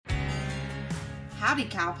Howdy,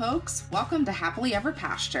 cowpokes. Welcome to Happily Ever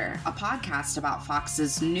Pasture, a podcast about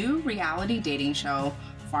Fox's new reality dating show,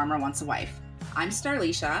 Farmer Wants a Wife. I'm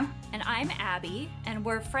Starlisha. And I'm Abby, and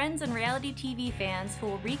we're friends and reality TV fans who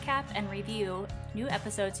will recap and review new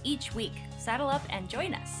episodes each week. Saddle up and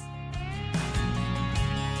join us.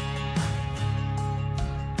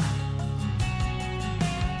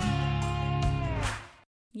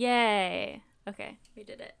 Yay. Okay, we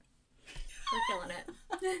did it. We're killing it.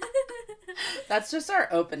 That's just our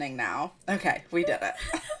opening now. Okay, we did it.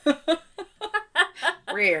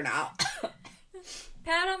 We're here now.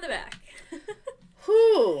 Pat on the back.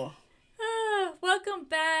 Whew. Welcome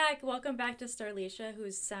back. Welcome back to Starlisha,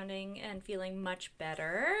 who's sounding and feeling much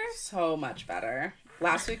better. So much better.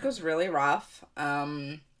 Last week was really rough.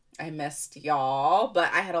 I missed y'all,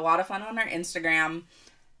 but I had a lot of fun on our Instagram,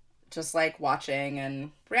 just like watching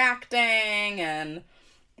and reacting. And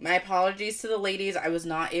my apologies to the ladies. I was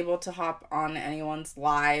not able to hop on anyone's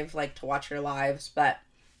live, like to watch your lives, but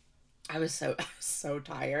I was so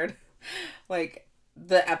tired. Like,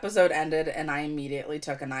 the episode ended and I immediately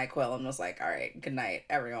took a NyQuil and was like, all right, good night,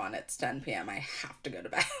 everyone. It's 10 p.m. I have to go to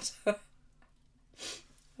bed. I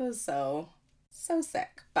was so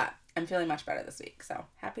sick, but I'm feeling much better this week, so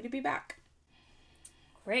happy to be back.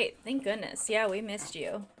 Great. Thank goodness. Yeah, we missed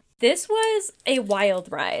you. This was a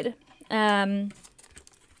wild ride.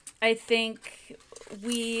 I think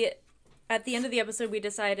at the end of the episode, we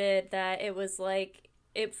decided that it was like,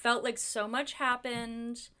 it felt like so much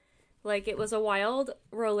happened. Like, it was a wild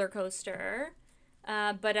roller coaster.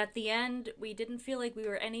 But at the end, we didn't feel like we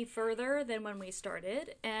were any further than when we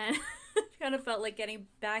started. And kind of felt like getting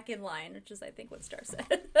back in line, which is, I think, what Star said.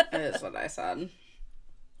 It is what I said.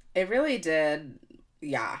 It really did.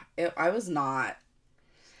 Yeah. I was not.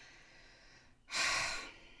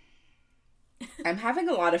 I'm having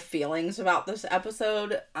a lot of feelings about this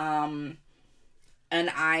episode. And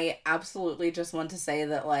I absolutely just want to say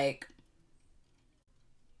that, like,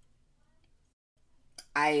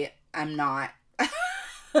 I'm not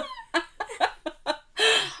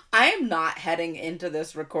I am not heading into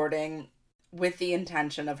this recording with the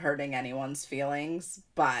intention of hurting anyone's feelings,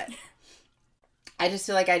 but I just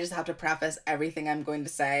feel like I just have to preface everything I'm going to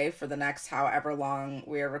say for the next however long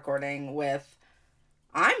we're recording with,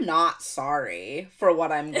 I'm not sorry for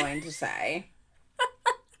what I'm going to say.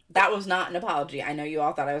 That was not an apology. I know you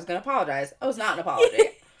all thought I was going to apologize. It was not an apology.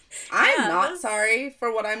 I'm not sorry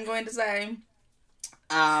for what I'm going to say.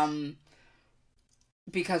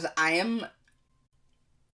 Because I am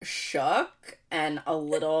shook and a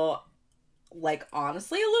little, like,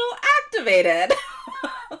 honestly, a little activated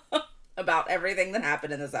about everything that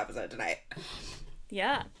happened in this episode tonight.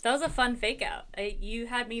 Yeah, that was a fun fake out. You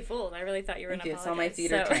had me fooled. I really thought you were going to apologize. It's all my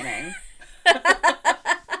theater training.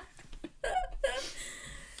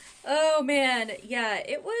 Oh, man. Yeah,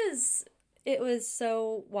 it was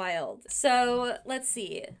so wild. So, let's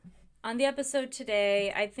see. On the episode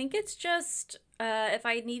today, I think it's just, if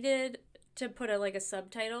I needed to put a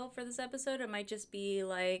subtitle for this episode, it might just be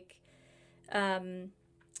like, the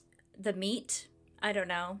meat. I don't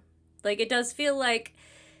know. Like, it does feel like,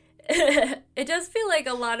 it does feel like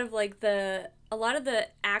a lot of the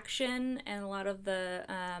action and a lot of the,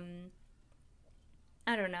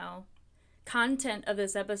 I don't know, content of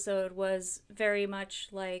this episode was very much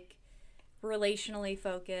like relationally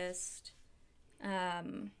focused.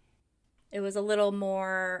 It was a little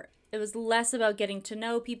more, it was less about getting to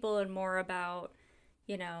know people and more about,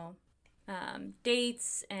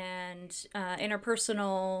 dates and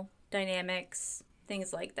interpersonal dynamics,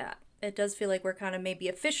 things like that. It does feel like we're kind of maybe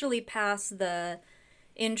officially past the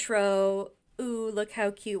intro, ooh, look how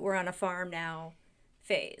cute, we're on a farm now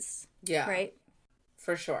phase. Yeah. Right?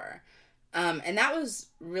 For sure. And that was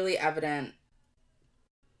really evident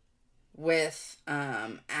with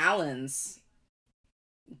Alan's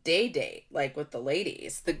date, like with the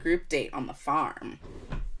ladies, the group date on the farm.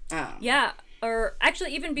 Yeah, or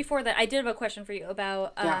actually even before that, I did have a question for you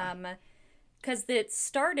about, because the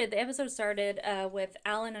episode started with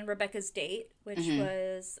Alan and Rebecca's date, which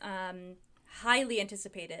was highly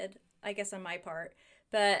anticipated, I guess on my part.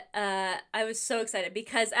 But I was so excited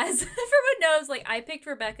because, as everyone knows, like, I picked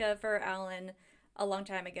Rebecca for Alan a long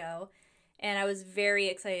time ago, and I was very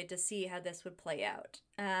excited to see how this would play out.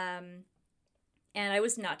 And I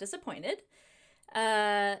was not disappointed.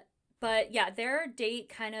 But yeah, their date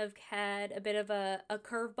kind of had a bit of a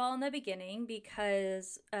curveball in the beginning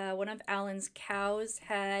because one of Alan's cows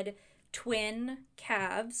had twin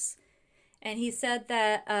calves. And he said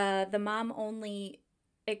that the mom only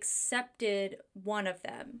accepted one of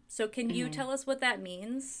them. So can you tell us what that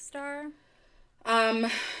means, Star?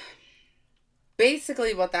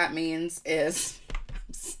 Basically what that means is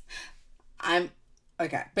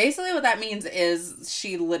Okay. Basically what that means is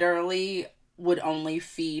she literally would only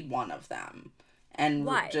feed one of them and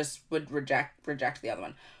Why? just would reject the other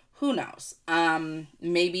one. Who knows?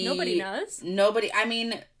 Maybe Nobody knows. Nobody. I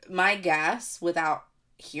mean, my guess, without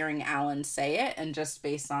hearing Alan say it and just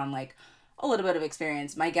based on like a little bit of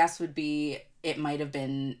experience, my guess would be it might have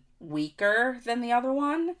been weaker than the other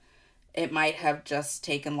one. It might have just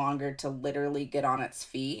taken longer to literally get on its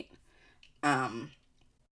feet.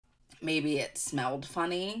 Maybe it smelled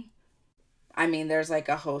funny. I mean, there's like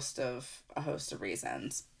a host of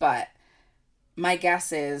reasons, but my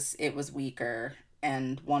guess is it was weaker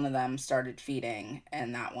and one of them started feeding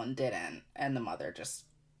and that one didn't, and the mother just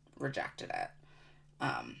rejected it.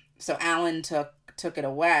 So Alan took it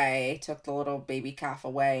away, took the little baby calf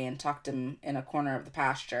away and tucked him in a corner of the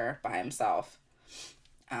pasture by himself,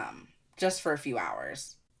 just for a few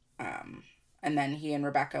hours. And then he and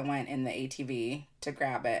Rebecca went in the ATV to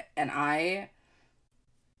grab it. And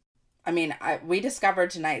we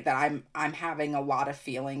discovered tonight that I'm having a lot of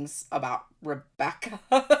feelings about Rebecca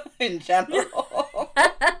in general.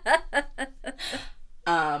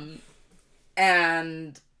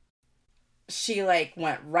 And she like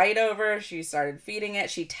went right over, she started feeding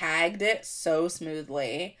it, she tagged it so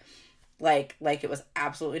smoothly. Like it was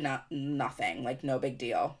absolutely nothing, like no big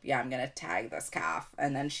deal. Yeah, I'm gonna tag this calf.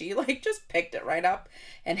 And then she like just picked it right up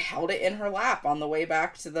and held it in her lap on the way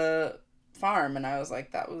back to the farm. And I was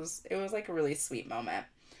like, it was like a really sweet moment.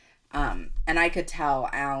 And I could tell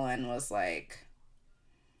Alan was like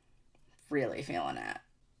really feeling it.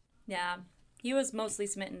 Yeah, he was mostly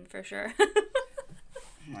smitten for sure. Oh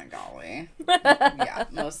my golly. Yeah,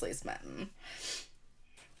 mostly smitten.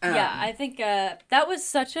 Yeah, I think that was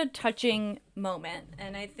such a touching moment,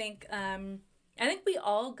 and I think we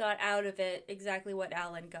all got out of it exactly what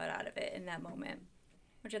Alan got out of it in that moment,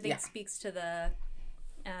 which I think speaks to the,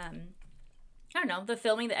 I don't know, the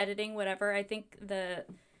filming, the editing, whatever. I think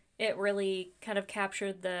it really kind of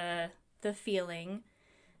captured the feeling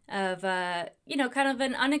of kind of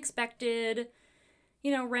an unexpected,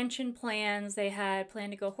 wrench in plans. They had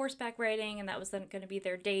planned to go horseback riding, and that was then going to be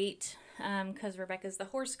their date, because Rebecca's the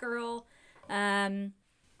horse girl. And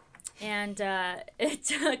it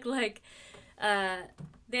took like, they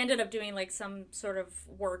ended up doing like some sort of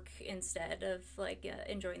work instead of like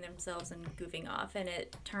enjoying themselves and goofing off. And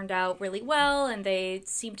it turned out really well, and they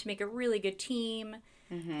seemed to make a really good team.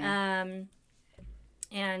 Mm-hmm.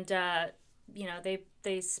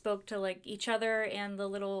 They spoke to like each other and the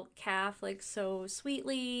little calf like so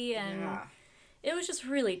sweetly, and it was just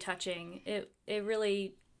really touching. It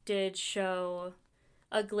really did show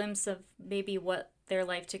a glimpse of maybe what their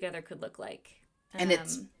life together could look like. And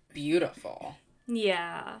it's beautiful.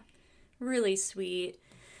 Yeah. Really sweet.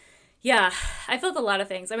 Yeah, I felt a lot of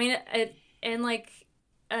things. I mean,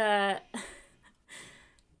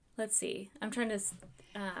 let's see. I'm trying to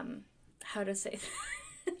how to say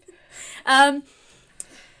that.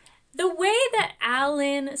 The way that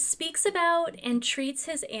Alan speaks about and treats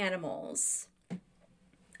his animals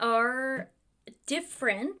are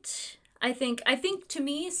different. I think to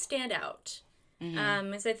me stand out.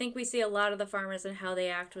 Mm-hmm. As I think we see a lot of the farmers and how they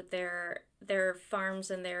act with their farms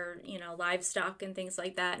and their livestock and things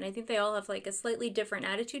like that. And I think they all have like a slightly different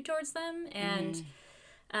attitude towards them. And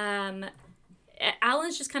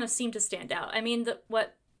Alan's just kind of seemed to stand out. I mean,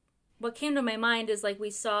 what came to my mind is like we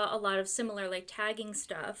saw a lot of similar like tagging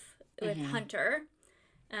stuff with Hunter,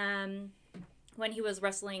 when he was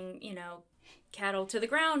wrestling, cattle to the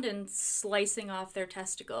ground and slicing off their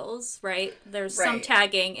testicles, right? There's some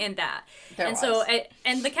tagging in that. So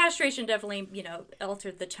the castration definitely,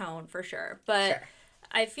 altered the tone for sure. But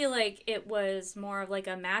I feel like it was more of like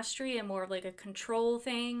a mastery and more of like a control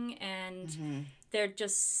thing. And there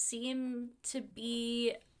just seemed to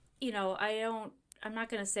be, I'm not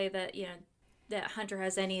going to say that, that Hunter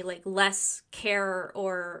has any like less care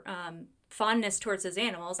or fondness towards his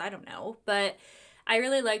animals. I don't know, but I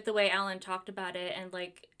really liked the way Alan talked about it and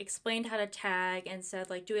like explained how to tag and said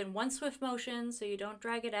like do it in one swift motion so you don't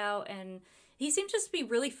drag it out. And he seemed just to be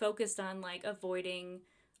really focused on like avoiding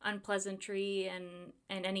unpleasantry and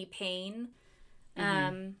any pain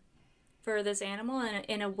for this animal. And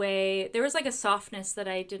in a way, there was like a softness that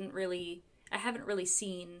I haven't really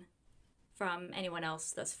seen from anyone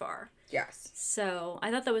else thus far. Yes. So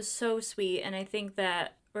I thought that was so sweet, and I think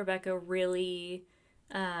that Rebecca really,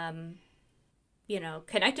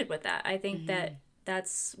 connected with that. I think that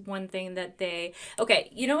that's one thing that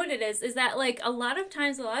you know what it is that like a lot of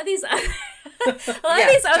times, a lot of these other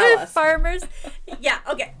farmers, I'm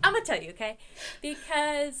gonna tell you, okay,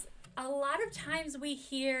 because a lot of times we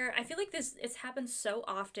hear, I feel like it's happened so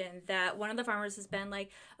often that one of the farmers has been like,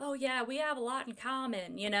 oh yeah, we have a lot in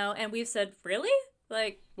common, and we've said, really?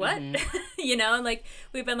 Like, what? And like,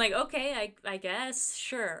 we've been like, okay, I guess,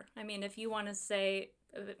 sure. I mean, if you want to say,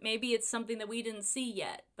 maybe it's something that we didn't see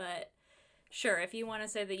yet, but sure, if you want to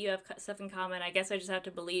say that you have stuff in common, I guess I just have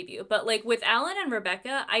to believe you. But like with Alan and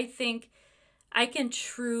Rebecca, I think I can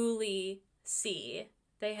truly see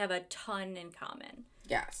they have a ton in common.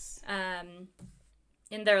 Yes.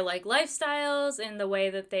 In their like lifestyles, in the way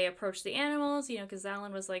that they approach the animals, because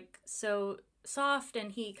Alan was like so soft,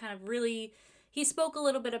 and he kind of really, he spoke a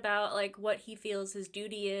little bit about like what he feels his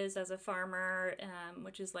duty is as a farmer,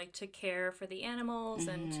 which is like to care for the animals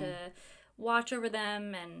and to watch over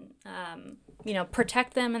them and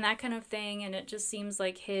protect them and that kind of thing. And it just seems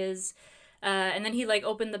like his and then he like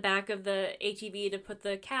opened the back of the ATV to put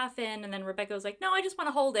the calf in, and then Rebecca was like, no, I just want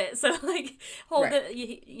to hold it. So like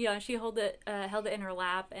it, she held it in her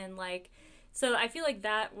lap, and like, so I feel like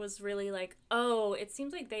that was really like, oh, it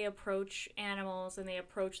seems like they approach animals and they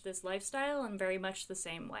approach this lifestyle in very much the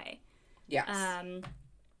same way. Yes.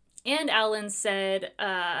 And Alan said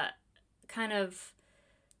kind of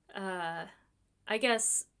I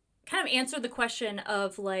guess kind of answered the question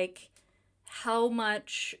of like, how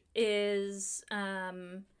much is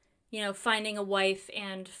finding a wife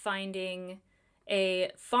and finding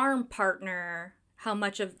a farm partner, how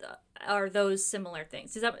much of are those similar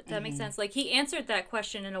things? Does that make sense? Like, he answered that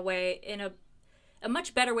question in a way, in a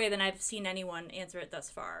much better way than I've seen anyone answer it thus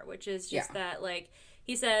far, which is just that, like,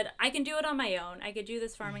 he said, I can do it on my own. I could do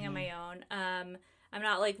this farming on my own. I'm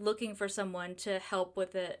not like looking for someone to help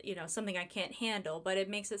with it, something I can't handle, but it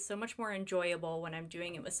makes it so much more enjoyable when I'm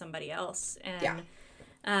doing it with somebody else.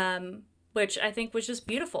 And which I think was just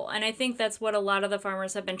beautiful. And I think that's what a lot of the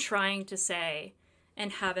farmers have been trying to say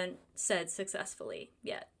and haven't said successfully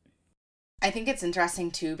yet. I think it's interesting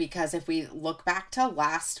too, because if we look back to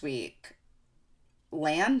last week,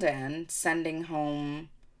 Landon sending home,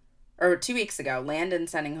 or 2 weeks ago, Landon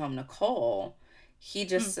sending home Nicole, he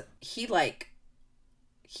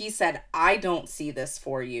said, I don't see this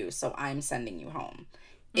for you, so I'm sending you home.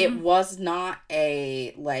 It was not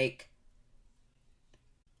a, like,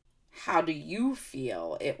 how do you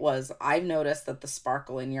feel? It was, I've noticed that the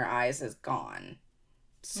sparkle in your eyes is gone,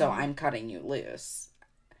 so I'm cutting you loose.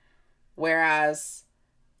 Whereas,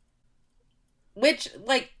 which,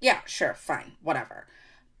 like, yeah, sure, fine, whatever.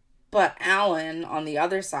 But Alan, on the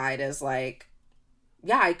other side, is like,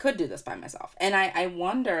 yeah, I could do this by myself. And I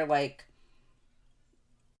wonder, like,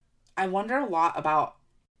 I wonder a lot about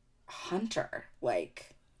Hunter.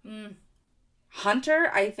 Like,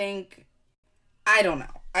 Hunter, I think, I don't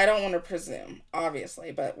know. I don't want to presume,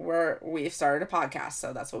 obviously, but we've started a podcast,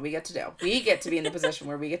 so that's what we get to do. We get to be in the position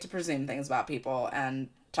where we get to presume things about people and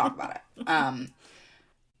talk about it.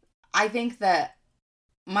 I think that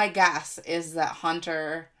my guess is that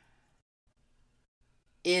Hunter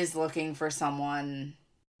is looking for someone.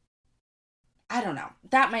 I don't know.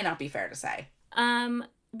 That might not be fair to say.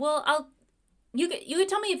 Well, you could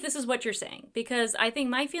tell me if this is what you're saying, because I think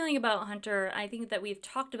my feeling about Hunter, I think that we've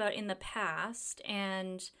talked about in the past,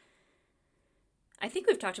 and I think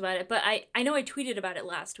we've talked about it, but I know I tweeted about it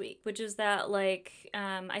last week, which is that, like,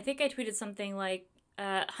 I think I tweeted something like,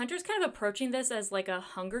 Hunter's kind of approaching this as like a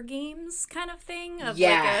Hunger Games kind of thing, of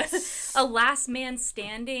like a last man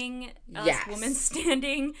standing, last woman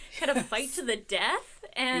standing kind of fight to the death,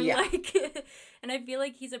 and like, and I feel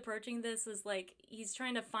like he's approaching this as like, he's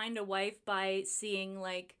trying to find a wife by seeing,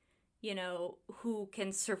 like, who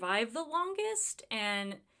can survive the longest,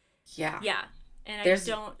 and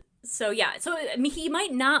So I mean, he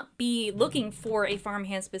might not be looking for a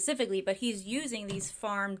farmhand specifically, but he's using these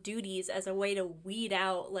farm duties as a way to weed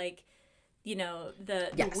out, like,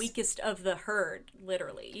 the weakest of the herd,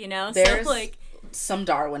 literally, There's so, like, some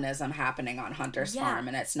Darwinism happening on Hunter's farm,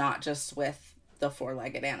 and it's not just with the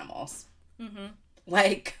four-legged animals.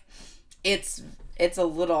 Like, it's a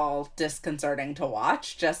little disconcerting to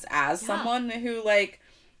watch, just as someone who, like,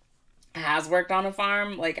 has worked on a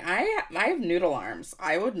farm. Like, I have noodle arms.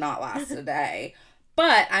 I would not last a day.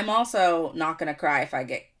 But I'm also not going to cry if I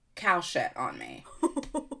get cow shit on me.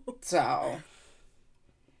 So,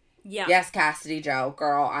 yes, Cassidy Joe,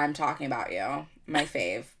 girl, I'm talking about you. My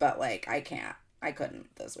fave. But, like, I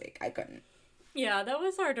couldn't this week. I couldn't. Yeah, that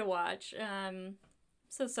was hard to watch.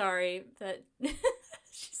 So sorry that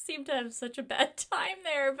she seemed to have such a bad time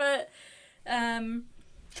there. But,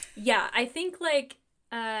 yeah, I think, like,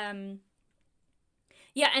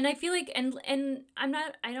 yeah, and I feel like, and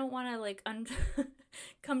I don't want to, like,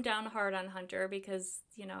 come down hard on Hunter, because,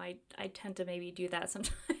 I tend to maybe do that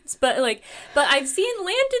sometimes. experience, but I've seen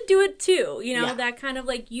Landon do it too. You know, Yeah. that kind of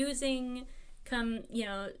like using, trying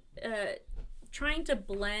to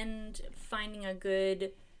blend finding a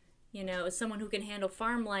good, someone who can handle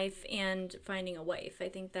farm life and finding a wife. I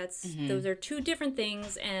think those are two different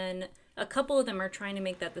things, and a couple of them are trying to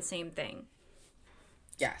make that the same thing.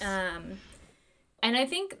 Yes. And I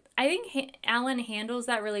think Alan handles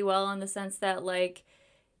that really well in the sense that like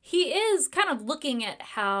he is kind of looking at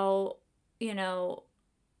how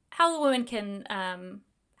how the women can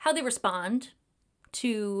how they respond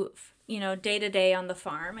to day to day on the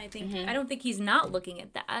farm. I don't think he's not looking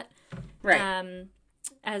at that. Right.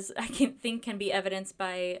 As I can be evidenced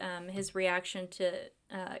by his reaction to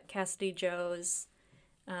Cassidy Joe's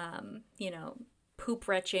poop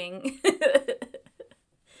retching.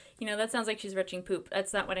 That sounds like she's retching poop.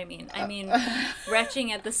 That's not what I mean. I mean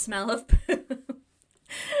retching at the smell of poop.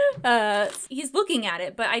 He's looking at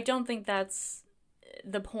it, but I don't think that's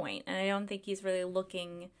the point. And I don't think he's really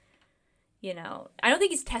looking, I don't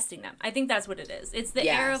think he's testing them. I think that's what it is. It's the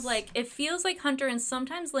air of like, it feels like Hunter and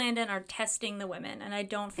sometimes Landon are testing the women. And I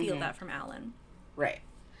don't feel that from Alan. Right.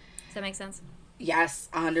 Does that make sense? Yes,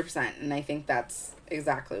 100%. And I think that's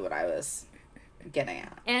exactly what I was getting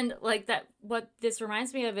at. And like that, what this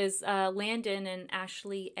reminds me of is Landon and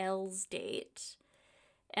Ashley L's date.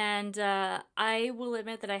 And I will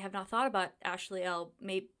admit that I have not thought about Ashley L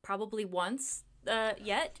probably once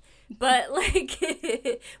yet, but like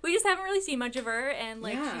we just haven't really seen much of her, and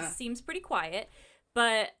like she seems pretty quiet.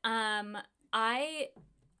 But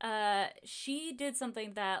she did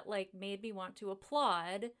something that like made me want to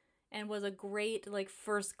applaud, and was a great like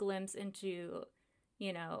first glimpse into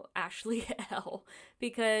Ashley L,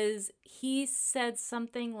 because he said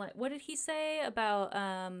something like, what did he say about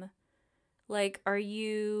like, are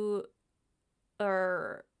you,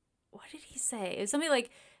 or what did he say? It was something like,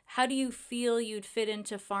 how do you feel you'd fit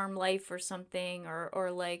into farm life or something,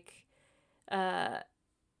 or like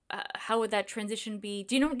how would that transition be?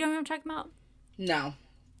 Do you know what I'm talking about? No.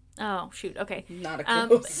 Oh, shoot. Okay. Not a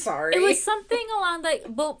clue. Sorry. It was something along like,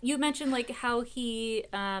 well, you mentioned like how he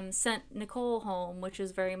sent Nicole home, which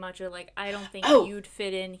is very much a like, I don't think you'd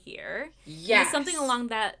fit in here. Yes. Something along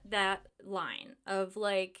that line of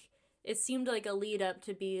like, it seemed like a lead up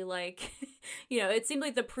to be like, it seemed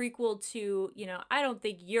like the prequel to, I don't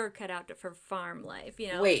think you're cut out for farm life,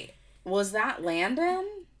 Wait, was that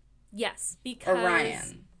Landon? Yes, because or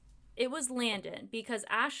Ryan? It was Landon, because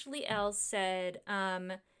Ashley L said,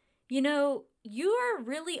 you are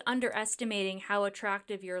really underestimating how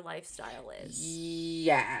attractive your lifestyle is.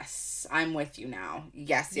 Yes, I'm with you now.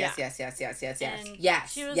 Yes. And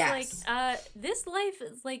Yes. She was like, this life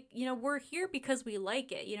is like, we're here because we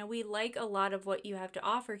like it. We like a lot of what you have to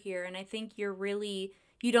offer here. And I think you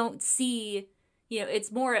don't see,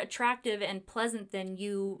 it's more attractive and pleasant than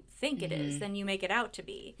you think it is, than you make it out to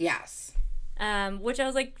be. Yes. Which I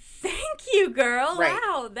was like, thank you, girl. Right.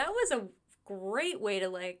 Wow, that was a great way to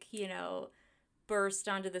like, burst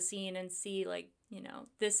onto the scene and see like,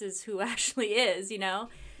 this is who Ashley is, yeah.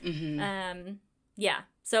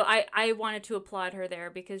 So I wanted to applaud her there,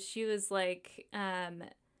 because she was like,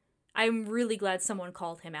 I'm really glad someone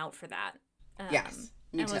called him out for that. Yes.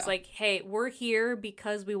 Me too. Was like, hey, we're here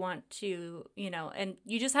because we want to, and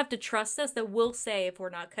you just have to trust us that we'll say if we're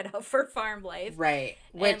not cut out for farm life. Right.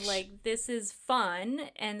 And like, this is fun,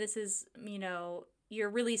 and this is, you're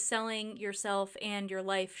really selling yourself and your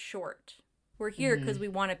life short. We're here because we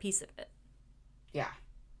want a piece of it. Yeah,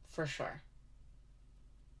 for sure.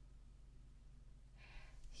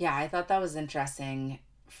 Yeah, I thought that was interesting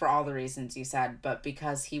for all the reasons you said, but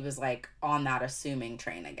because he was like on that assuming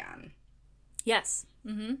train again. Yes.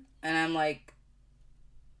 Mm-hmm. And I'm like,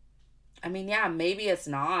 I mean, yeah, maybe it's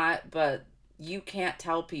not, but you can't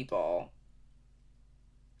tell people.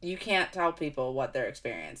 You can't tell people what they're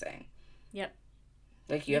experiencing. Yep.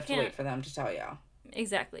 Like, you have to wait for them to tell you.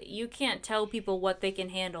 Exactly. You can't tell people what they can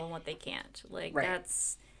handle and what they can't. Like, right.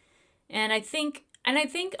 That's... And I think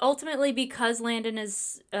ultimately, because Landon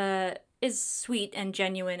is sweet and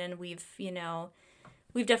genuine, and we've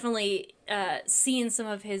definitely seen some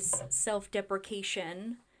of his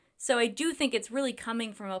self-deprecation. So I do think it's really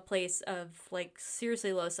coming from a place of, like,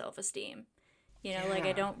 seriously low self-esteem. Like,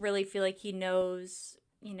 I don't really feel like he knows,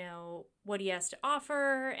 what he has to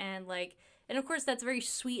offer. And of course, that's very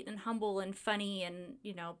sweet and humble and funny, and,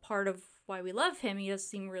 part of why we love him. He does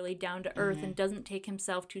seem really down to earth and doesn't take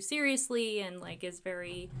himself too seriously, and, like, is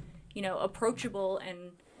very, approachable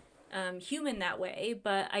and human that way.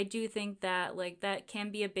 But I do think that, like, that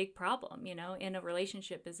can be a big problem, in a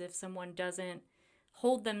relationship, is if someone doesn't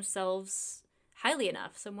hold themselves highly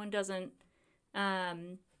enough. Someone doesn't,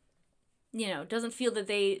 doesn't feel that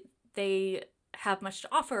they have much to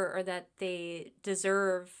offer or that they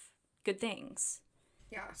deserve good things.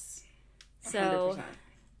 Yes. 100%. So,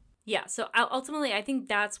 yeah, so ultimately, I think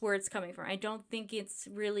that's where it's coming from. I don't think it's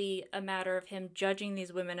really a matter of him judging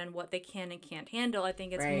these women and what they can and can't handle. I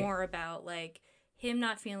think it's more about, like, him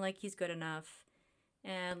not feeling like he's good enough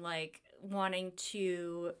and, like, wanting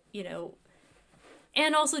to,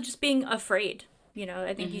 and also just being afraid.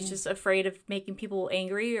 I think he's just afraid of making people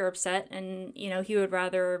angry or upset, and, he would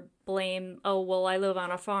rather blame, oh, well, I live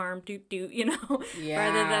on a farm, rather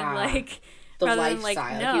than, like... The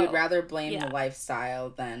lifestyle. No. He would rather blame the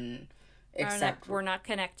lifestyle than accept... We're not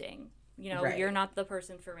connecting. You're not the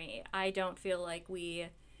person for me. I don't feel like we,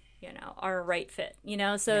 are a right fit,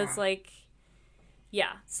 So it's like,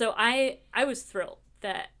 yeah. So I was thrilled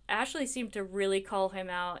that Ashley seemed to really call him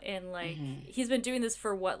out in, like, he's been doing this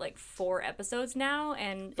for, 4 episodes now?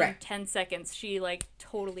 And in 10 seconds, she, like,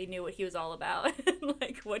 totally knew what he was all about and,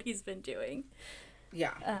 like, what he's been doing.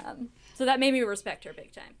 Yeah. So that made me respect her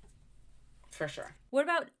big time. For sure. What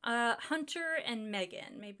about Hunter and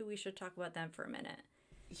Megan? Maybe we should talk about them for a minute.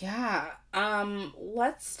 Yeah.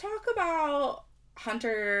 Let's talk about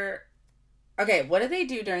Hunter. Okay, what did they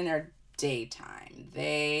do during their daytime?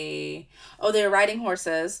 They're riding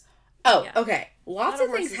horses. Oh, yeah. Okay. Lots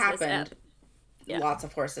of things happened. Yeah. Lots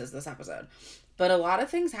of horses this episode. But a lot of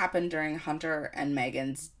things happened during Hunter and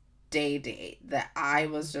Megan's day date that I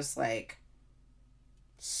was just like,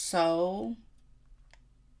 so...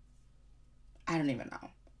 I don't even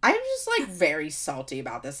know. I'm just, like, very salty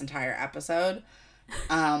about this entire episode.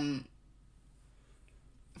 Okay.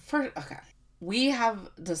 We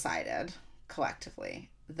have decided, collectively,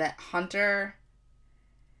 that Hunter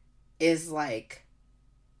is, like,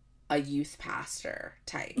 a youth pastor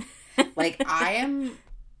type. Like, I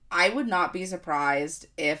would not be surprised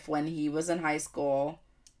if when he was in high school...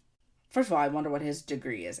 First of all, I wonder what his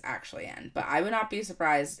degree is actually in. But I would not be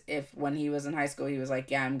surprised if when he was in high school, he was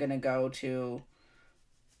like, yeah, I'm going to go to,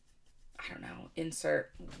 I don't know,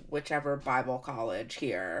 insert whichever Bible college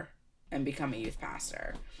here and become a youth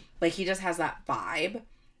pastor. Like, he just has that vibe.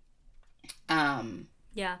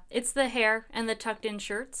 Yeah, it's the hair and the tucked in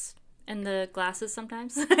shirts and the glasses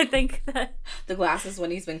sometimes. I think that. The glasses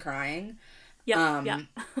when he's been crying. Yeah.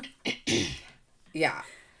 Yeah.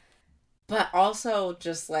 But also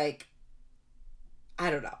just like, I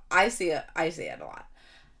don't know. I see it a lot.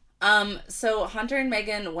 So Hunter and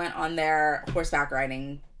Megan went on their horseback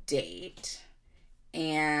riding date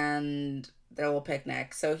and their little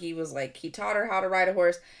picnic. So he taught her how to ride a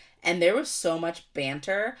horse, and there was so much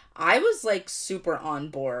banter. I was like super on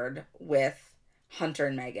board with Hunter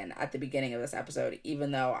and Megan at the beginning of this episode, even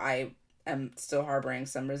though I am still harboring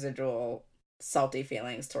some residual salty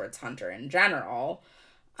feelings towards Hunter in general.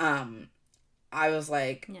 I was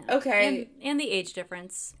like, okay. And the age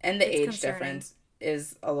difference. And the age difference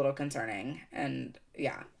is a little concerning. And,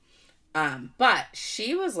 yeah. But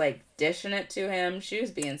she was, like, dishing it to him. She was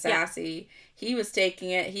being sassy. Yeah. He was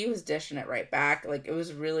taking it. He was dishing it right back. Like, it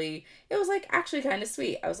was, like, actually kind of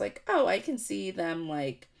sweet. I was like, oh, I can see them,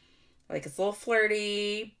 like, it's a little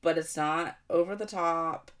flirty, but it's not over the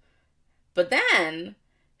top. But then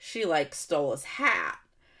she, like, stole his hat.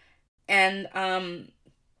 And,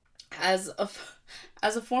 as a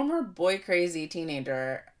former boy crazy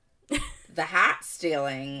teenager, the hat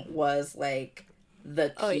stealing was like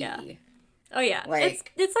the key. Oh yeah.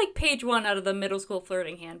 Like, it's like page 1 out of the middle school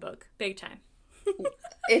flirting handbook. Big time.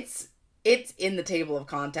 it's in the table of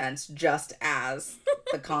contents just as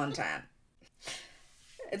the content.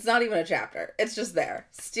 It's not even a chapter. It's just there.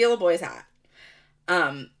 Steal a boy's hat.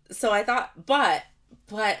 So I thought, but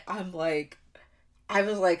I'm like, I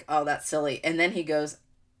was like, oh, that's silly. And then he goes,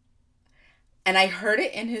 and I heard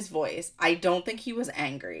it in his voice. I don't think he was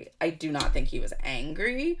angry. I do not think he was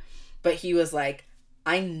angry. But he was like,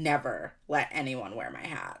 I never let anyone wear my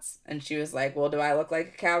hats. And she was like, well, do I look like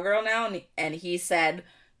a cowgirl now? And he said,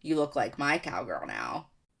 you look like my cowgirl now.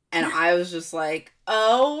 And I was just like,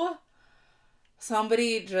 oh,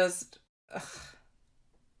 somebody just... Ugh.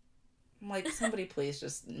 I'm like, somebody please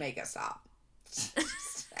just make it stop.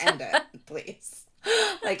 Just end it, please.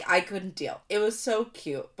 Like, I couldn't deal. It was so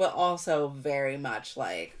cute, but also very much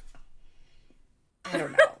like, I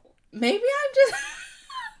don't know. Maybe I'm just...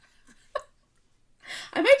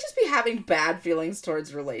 I might just be having bad feelings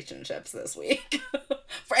towards relationships this week.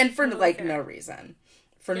 for no reason.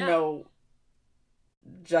 For no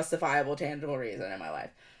justifiable, tangible reason in my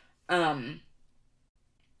life. But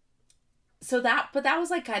that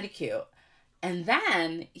was like kind of cute. And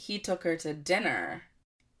then he took her to dinner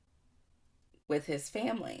with his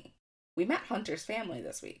family. We met Hunter's family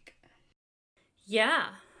this week. Yeah.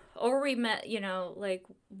 Or we met, like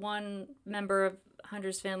one member of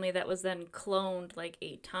Hunter's family that was then cloned like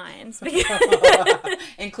 8 times.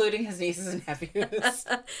 Including his nieces and nephews.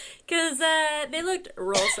 Because they looked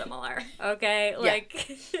real similar, okay?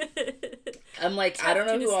 Like... I'm like, I don't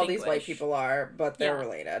know who all these white people are, but they're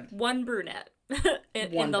related. One brunette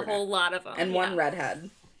in the whole lot of them. And one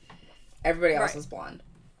redhead. Everybody else is blonde.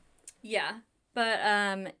 Yeah. But,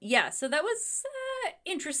 so that was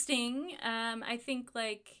interesting. I think,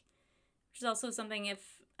 like, which is also something if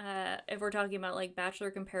we're talking about, like,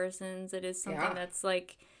 Bachelor comparisons, it is something that's,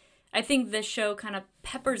 like, I think this show kind of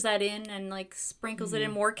peppers that in and, like, sprinkles it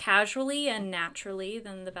in more casually and naturally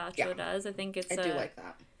than The Bachelor does. I think it's... I do like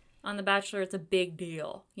that. On The Bachelor, it's a big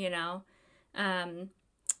deal,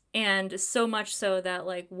 and so much so that,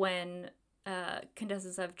 like, when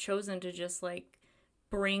contestants have chosen to just, like,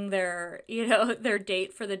 bring their, their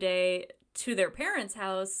date for the day to their parents'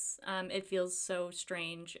 house, it feels so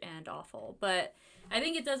strange and awful. But I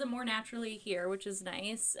think it does it more naturally here, which is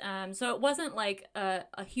nice. So it wasn't like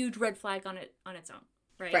a huge red flag on its own,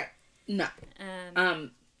 right? Right. No.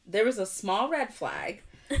 There was a small red flag.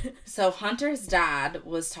 So Hunter's dad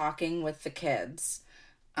was talking with the kids,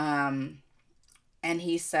 and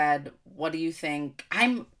he said, "What do you think?"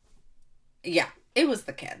 It was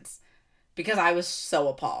the kids. Because I was so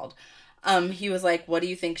appalled. He was like, "What do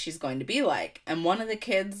you think she's going to be like?" And one of the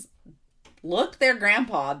kids looked their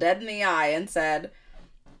grandpa dead in the eye and said,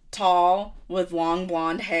 "Tall, with long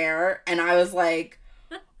blonde hair." And I was like,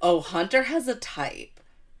 oh, Hunter has a type.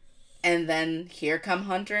 And then here come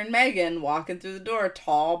Hunter and Megan walking through the door,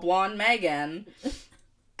 tall, blonde Megan.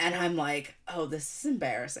 And I'm like, oh, this is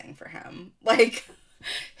embarrassing for him. Like,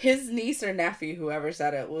 his niece or nephew, whoever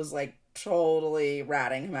said it, was like totally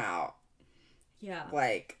ratting him out. Yeah.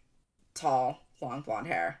 Like, tall, long blonde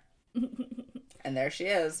hair. And there she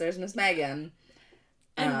is. There's Miss Megan.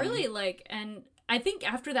 And really, like, and I think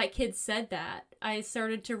after that kid said that, I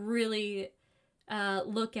started to really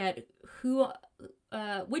look at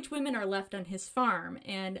which women are left on his farm.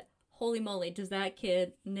 And holy moly, does that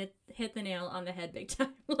kid hit the nail on the head big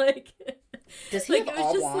time. Like, does he have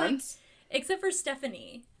all blondes? Like, except for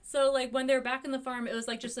Stephanie. So, like, when they were back on the farm, it was,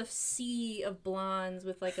 like, just a sea of blondes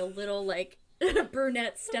with, like, a little, like,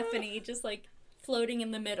 brunette Stephanie just, like, floating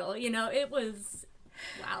in the middle. It was...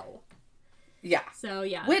 Wow. Yeah. So,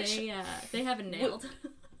 yeah, they have it nailed.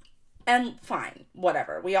 And fine.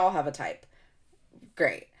 Whatever. We all have a type.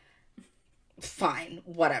 Great. Fine.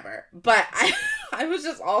 Whatever. But I was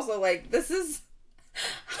just also like, this is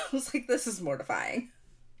mortifying.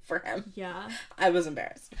 For him. Yeah. I was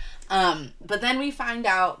embarrassed. But then we find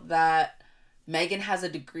out that Megan has a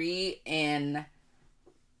degree in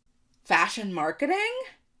fashion marketing.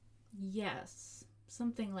 Yes.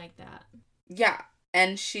 Something like that. Yeah.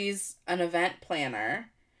 And she's an event planner.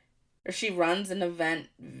 Or she runs an event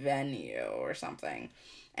venue or something.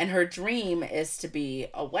 And her dream is to be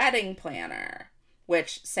a wedding planner.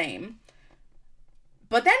 Which, same.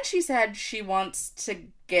 But then she said she wants to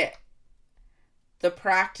get the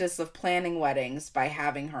practice of planning weddings by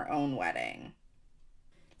having her own wedding.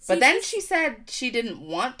 But then she said she didn't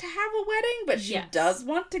want to have a wedding, but she does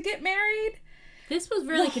want to get married. This was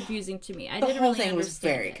really confusing to me. The whole thing was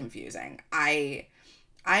very confusing.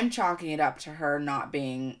 I'm chalking it up to her not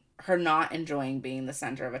enjoying being the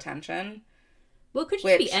center of attention. Well, it could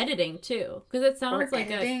just be editing too, because it sounds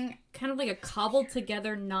like a kind of like a cobbled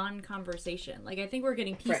together non-conversation. Like, I think we're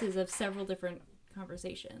getting pieces of several different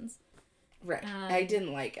conversations. Right. I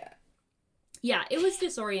didn't like it. Yeah, it was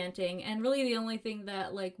disorienting, and really the only thing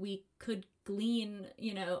that, like, we could glean,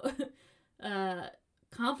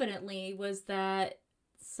 confidently was that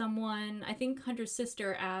someone, I think Hunter's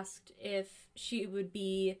sister, asked if she would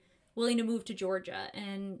be willing to move to Georgia,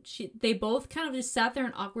 and they both kind of just sat there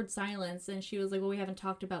in awkward silence, and she was like, well, we haven't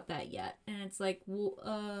talked about that yet. And it's like,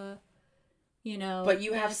 well, But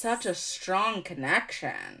you have such a strong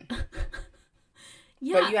connection.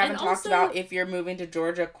 Yeah, but you haven't talked about if you're moving to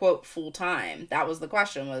Georgia, quote, full time. That was the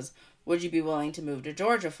question, was, would you be willing to move to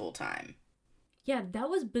Georgia full time? Yeah, that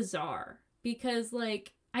was bizarre. Because,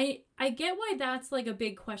 like, I get why that's, like, a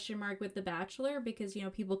big question mark with The Bachelor. Because,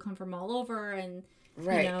 people come from all over and,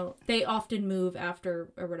 they often move after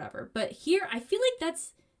or whatever. But here, I feel like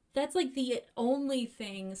that's like the only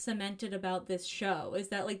thing cemented about this show is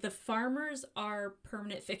that, like, the farmers are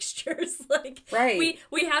permanent fixtures. Like,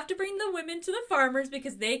 we have to bring the women to the farmers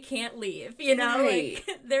because they can't leave, like,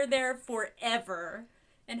 they're there forever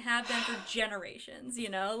and have been for generations,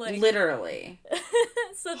 like, literally.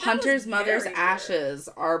 So Hunter's mother's ashes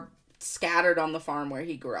are scattered on the farm where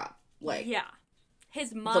he grew up. Like, yeah,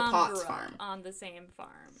 his mom grew up on the same farm.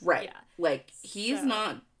 Right. Yeah. Like, he's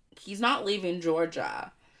not he's not leaving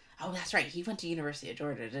Georgia. Oh, that's right. He went to University of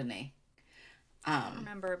Georgia, didn't he? I don't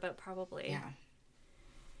remember, but probably. Yeah.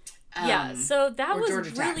 Yeah, so that was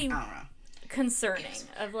Georgia Tech. really I don't know. concerning.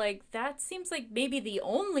 Of like, that seems like maybe the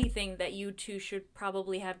only thing that you two should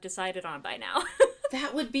probably have decided on by now.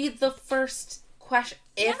 That would be the first question.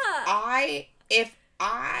 If I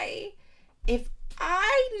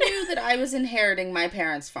knew that I was inheriting my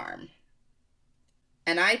parents' farm,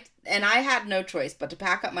 and I had no choice but to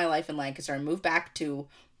pack up my life in Lancaster and move back to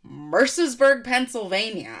Mercersburg,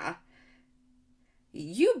 Pennsylvania,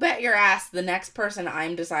 you bet your ass the next person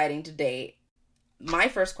I'm deciding to date, my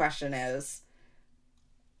first question is,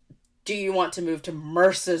 do you want to move to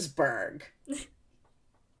Mercersburg?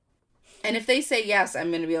 And if they say yes, I'm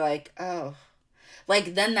going to be like, oh.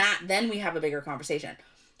 Like, then we have a bigger conversation.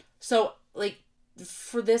 So, like,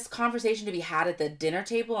 for this conversation to be had at the dinner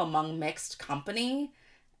table among mixed company,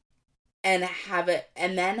 and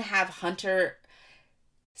then have Hunter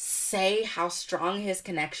say how strong his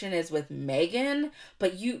connection is with Megan,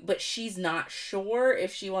 but she's not sure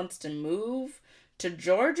if she wants to move to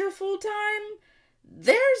Georgia full time,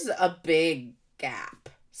 there's a big gap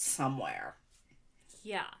somewhere.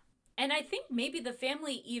 Yeah. And I think maybe the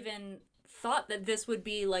family even thought that this would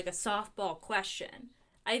be like a softball question.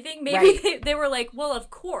 I think maybe they were like, well,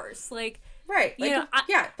 of course. Like, right. Like, you know,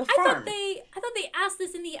 the farm. I thought they asked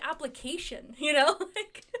this in the application, you know?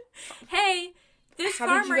 Like, hey, this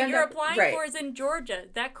farmer you're applying for is in Georgia.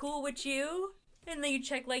 That cool with you? And then you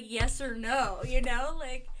check like yes or no, you know?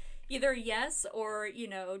 Like, either yes or, you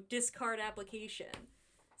know, discard application.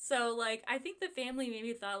 So, like, I think the family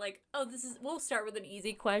maybe thought, like, oh, we'll start with an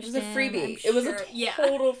easy question. It was a freebie. It was a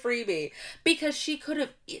total freebie. Because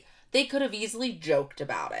they could have easily joked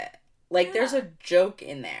about it. Like, there's a joke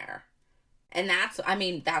in there. And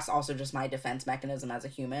that's also just my defense mechanism as a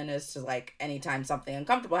human, is to, like, anytime something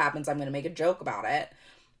uncomfortable happens, I'm going to make a joke about it.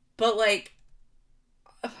 But, like,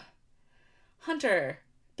 Hunter,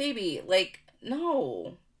 baby, like,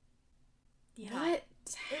 no. Yeah. What?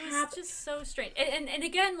 It was just so strange. And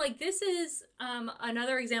again, like, this is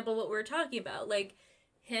another example of what we were talking about. Like,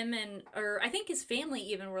 him or I think his family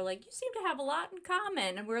even were like, you seem to have a lot in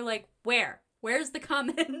common. And we're like, where's the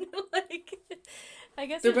common? Like, I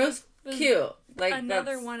guess they're both cute. Like,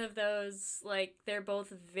 another one of those, like, they're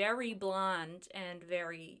both very blonde and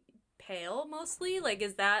very pale mostly. Like,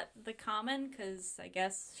 is that the common? Because I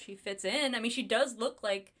guess she fits in. I mean, she does look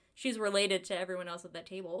like she's related to everyone else at that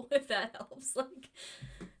table, if that helps. Like,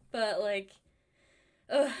 but like,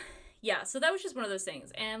 yeah. So that was just one of those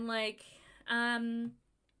things, and like,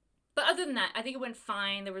 but other than that, I think it went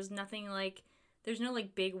fine. There was nothing like, there's no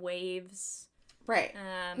like big waves. Right.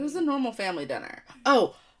 It was a normal family dinner.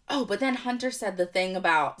 Oh, but then Hunter said the thing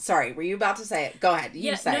about. Sorry, were you about to say it? Go ahead.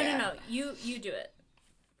 You say it. No. You do it,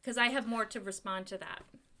 because I have more to respond to that.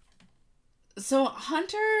 So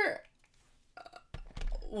Hunter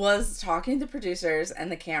was talking to the producers and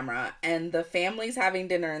the camera, and the family's having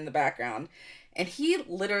dinner in the background, and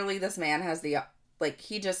this man has the, like,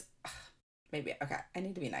 he just, maybe, okay, I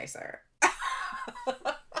need to be nicer.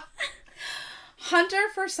 Hunter,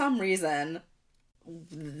 for some reason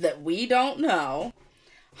that we don't know,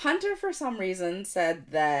 said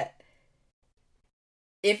that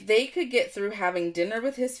if they could get through having dinner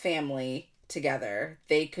with his family together,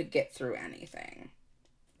 they could get through anything.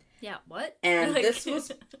 Yeah, what? And like...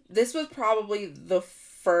 this was probably the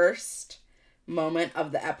first moment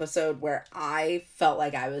of the episode where I felt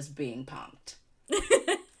like I was being punked.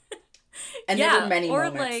 And there were many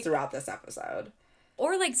moments like, throughout this episode.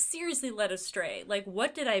 Or like seriously led astray. Like,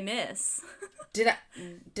 what did I miss? Did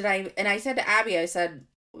I and I said to Abby, I said,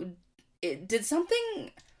 did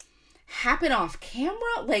something happen off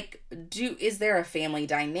camera? Like, is there a family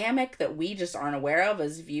dynamic that we just aren't aware of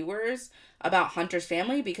as viewers about Hunter's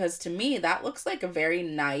family? Because to me, that looks like a very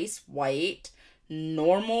nice, white,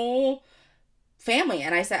 normal family.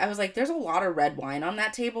 And I was like, there's a lot of red wine on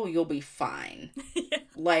that table. You'll be fine. Yeah.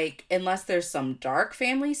 Like, unless there's some dark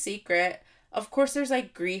family secret. Of course, there's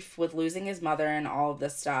like grief with losing his mother and all of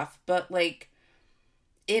this stuff. But like,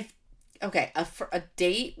 a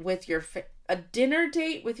date with a dinner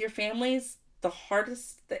date with your family's the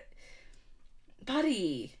hardest thing.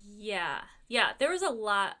 Buddy. Yeah. There was a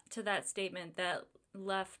lot to that statement that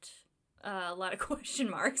left a lot of question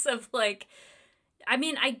marks of like, I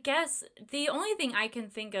mean, I guess the only thing I can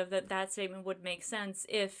think of that statement would make sense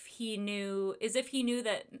if he knew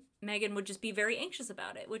that Megan would just be very anxious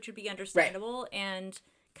about it, which would be understandable, right, and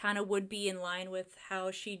kind of would be in line with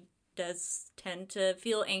how she does tend to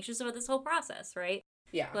feel anxious about this whole process, right?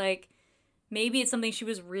 Yeah. Like, maybe it's something she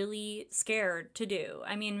was really scared to do.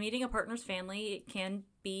 I mean, meeting a partner's family can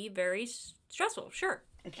be very stressful, sure.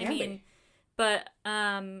 It can be. But,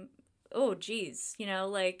 oh, geez, you know,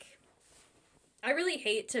 like, I really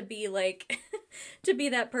hate to be, like, to be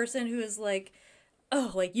that person who is, like,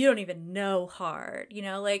 oh, like, you don't even know hard, you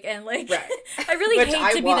know, like, and, like, right. I really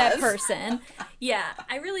hate to be that person. Yeah,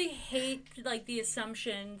 I really hate, like, the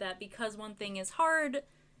assumption that because one thing is hard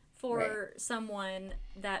for someone,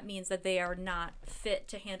 that means that they are not fit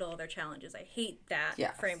to handle other challenges. I hate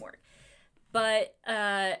that framework. But,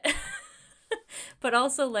 but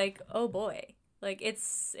also, like, oh boy, like,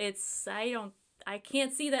 I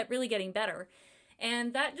can't see that really getting better.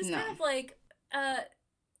 And that just kind of, like,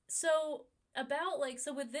 so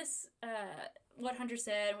with this, what Hunter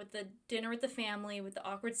said, with the dinner with the family, with the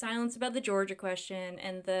awkward silence about the Georgia question,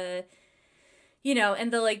 and the, you know,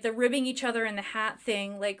 and the, like, the ribbing each other in the hat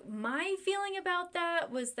thing, like, my feeling about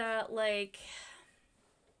that was that, like,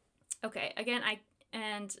 okay, again,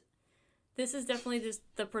 and this is definitely just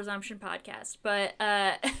the presumption podcast, but,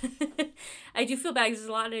 I do feel bad because there's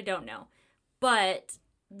a lot I don't know, but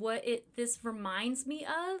what this reminds me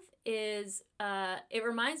of is, it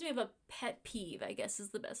reminds me of a pet peeve, I guess is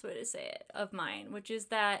the best way to say it, of mine, which is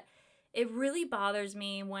that it really bothers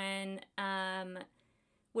me when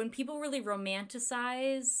people really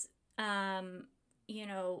romanticize, you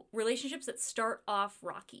know, relationships that start off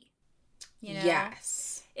rocky. You know?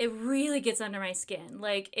 Yes. It really gets under my skin.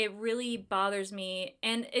 Like, it really bothers me.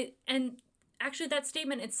 And actually that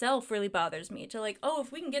statement itself really bothers me. To, like, oh,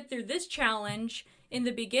 if we can get through this challenge in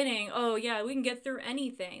the beginning, oh yeah, we can get through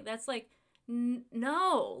anything. That's like,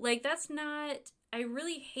 no. Like, that's not... I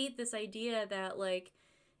really hate this idea that, like,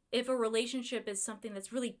 if a relationship is something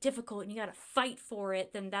that's really difficult and you gotta fight for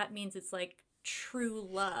it, then that means it's, like, true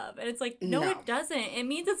love. And it's like, no, it doesn't. It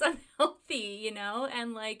means it's unhealthy, you know?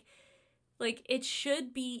 And, like, it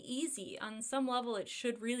should be easy. On some level, it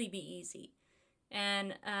should really be easy.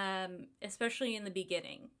 And especially in the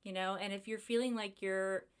beginning, you know? And if you're feeling like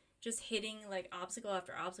you're just hitting, like, obstacle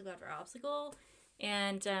after obstacle after obstacle,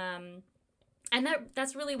 and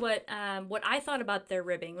that's really what I thought about their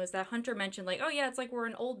ribbing, was that Hunter mentioned, like, oh yeah, it's like we're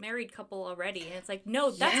an old married couple already. And it's like, no,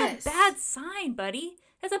 that's a bad sign, buddy.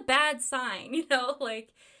 That's a bad sign, you know?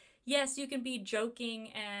 Like, yes, you can be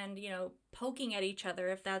joking and, you know, poking at each other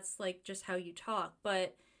if that's, like, just how you talk.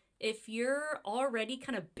 But if you're already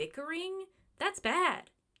kind of bickering, that's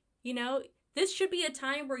bad. You know, this should be a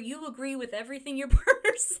time where you agree with everything your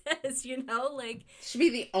partner says, you know? Like, should be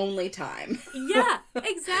the only time. Yeah,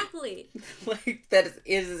 exactly. Like, that it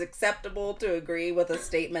is acceptable to agree with a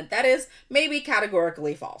statement that is maybe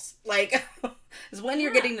categorically false. Like, is when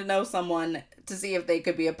you're getting to know someone to see if they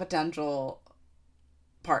could be a potential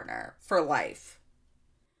partner for life.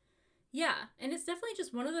 Yeah, and it's definitely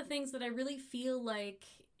just one of the things that I really feel like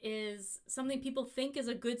is something people think is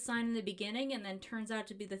a good sign in the beginning, and then turns out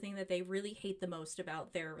to be the thing that they really hate the most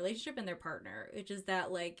about their relationship and their partner, which is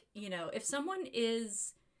that, like, you know, if someone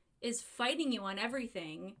is fighting you on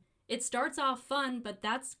everything, it starts off fun, but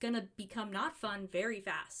that's gonna become not fun very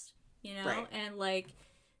fast, you know? Right. And, like,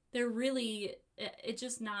 they're really... it's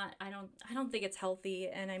just not... I don't think it's healthy.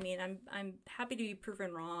 And I mean, I'm happy to be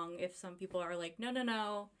proven wrong if some people are like,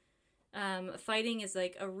 no, fighting is,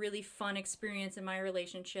 like, a really fun experience in my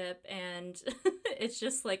relationship, and it's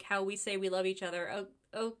just, like, how we say we love each other.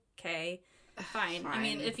 Okay, fine. I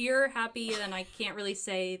mean, if you're happy, then I can't really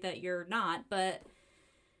say that you're not, but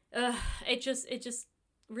it just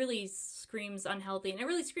really screams unhealthy, and it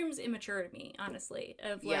really screams immature to me, honestly,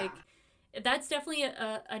 of, like, that's definitely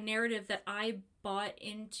a narrative that I bought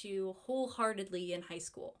into wholeheartedly in high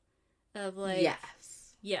school, of, like,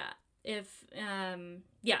 if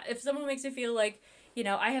someone makes me feel like, you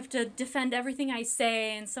know, I have to defend everything I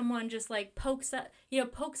say, and someone just, like, pokes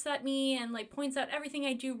at me and, like, points out everything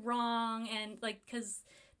I do wrong, and, like, because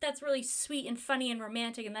that's really sweet and funny and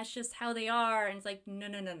romantic, and that's just how they are, and it's like, no.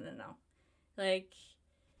 Like,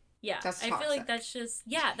 yeah, I feel like that's just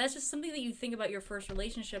something that you think about your first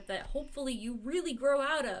relationship that hopefully you really grow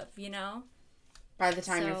out of, you know? By the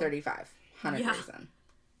time you're 35, 100%.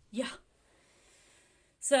 Yeah.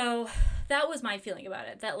 So that was my feeling about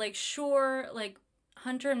it. That, like, sure, like,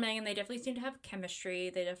 Hunter and Megan, they definitely seem to have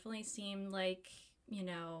chemistry. They definitely seem like, you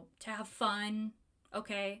know, to have fun.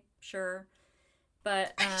 Okay, sure.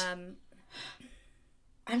 But,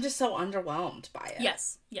 I'm just so underwhelmed by it.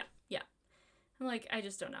 Yes. Yeah. I'm like, I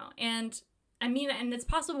just don't know. And, I mean, and it's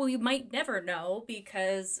possible you might never know,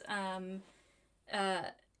 because,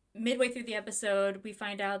 midway through the episode, we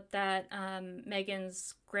find out that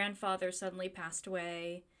Megan's grandfather suddenly passed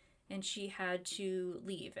away, and she had to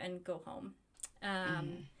leave and go home.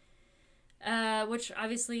 which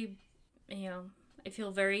obviously, you know, I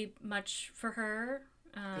feel very much for her.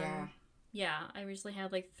 Yeah. Yeah, I recently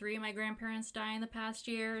had like 3 of my grandparents die in the past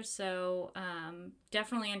year, so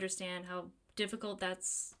definitely understand how difficult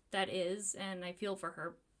that is, and I feel for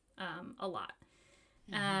her a lot.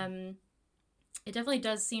 Mm-hmm. It definitely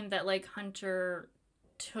does seem that like Hunter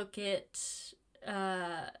took it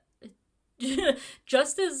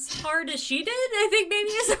just as hard as she did, I think maybe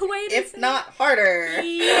is a way to if say not harder.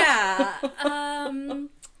 Yeah.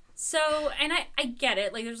 So, and I get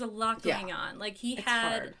it. Like, there's a lot going on. Like, he It's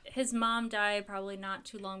had hard. his mom die probably not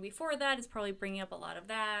too long before that. It's probably bringing up a lot of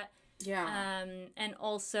that. Yeah. And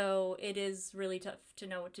also, it is really tough to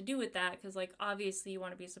know what to do with that because, like, obviously, you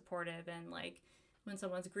want to be supportive and, like, when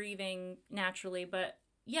someone's grieving naturally. But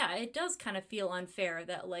yeah, it does kind of feel unfair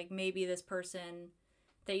that, like, maybe this person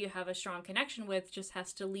that you have a strong connection with just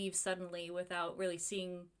has to leave suddenly without really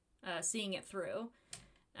seeing it through.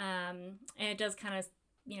 And it does kind of,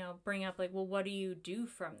 you know, bring up like, well, what do you do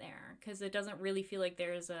from there? Because it doesn't really feel like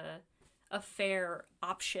there's a fair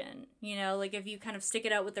option. You know, like if you kind of stick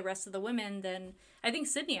it out with the rest of the women, then I think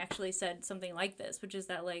Sydney actually said something like this, which is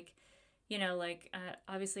that like, you know, like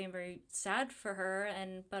obviously I'm very sad for her,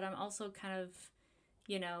 but I'm also kind of,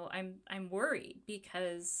 you know, I'm worried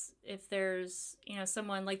because if there's, you know,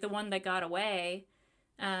 someone like the one that got away,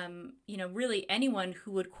 you know, really anyone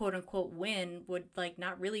who would quote unquote win would like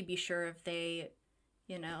not really be sure if they,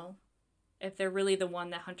 you know, if they're really the one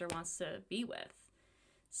that Hunter wants to be with.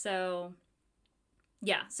 So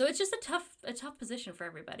yeah, so it's just a tough position for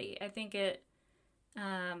everybody. I think it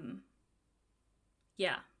yeah.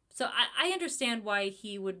 So I understand why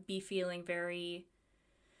he would be feeling very,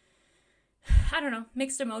 I don't know,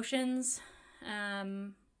 mixed emotions.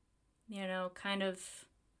 You know, kind of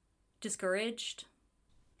discouraged.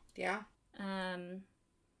 Yeah.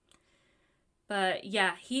 But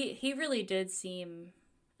yeah, he really did seem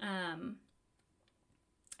I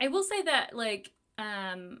will say that like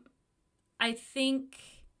I think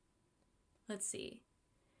let's see.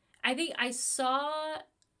 I think I saw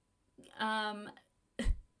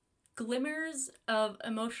glimmers of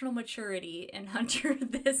emotional maturity in Hunter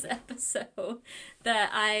this episode that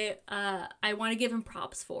I want to give him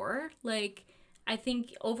props for. Like I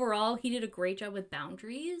think overall he did a great job with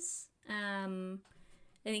boundaries.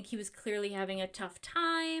 I think he was clearly having a tough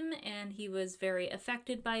time and he was very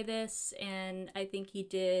affected by this, and I think he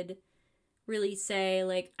did really say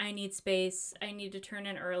like I need space, I need to turn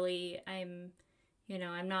in early, I'm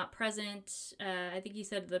not present. I think he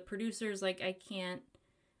said to the producers like I can't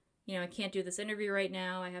do this interview right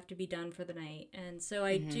now. I have to be done for the night. And so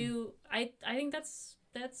I think that's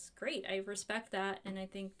great. I respect that, and I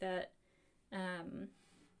think that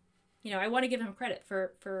I want to give him credit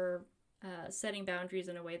for setting boundaries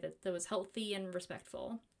in a way that was healthy and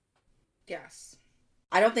respectful. Yes.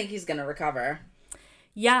 I don't think he's gonna recover.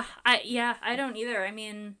 Yeah, I don't either. I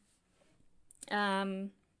mean,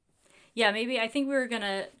 maybe I think we were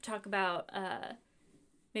gonna talk about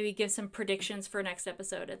maybe give some predictions for next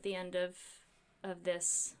episode at the end of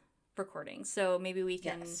this recording. So maybe we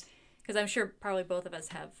can, because I'm sure probably both of us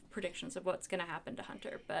have predictions of what's gonna happen to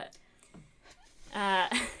Hunter, but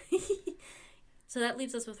so that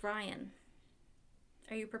leaves us with Ryan.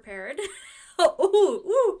 Are you prepared?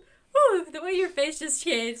 Ooh, the way your face just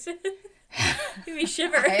changed. Made me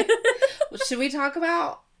shiver. Should we talk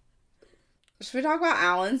about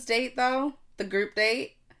Alan's date though? The group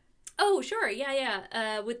date? Oh, sure.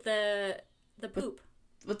 Yeah. With the poop.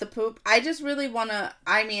 With the poop. I just really want to,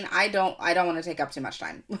 I don't want to take up too much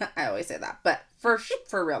time. I always say that. But for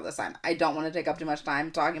real this time, I don't want to take up too much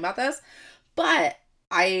time talking about this. But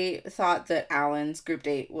I thought that Alan's group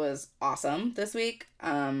date was awesome this week.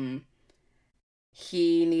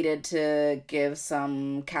 He needed to give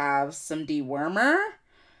some calves some dewormer,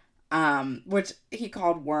 which he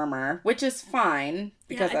called wormer, which is fine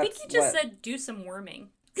because I think he just said do some worming.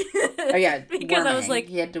 Oh yeah, because worming. I was like,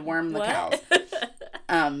 he had to worm the what? cows.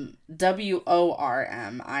 WORMING,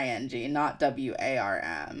 not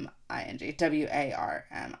WARMING.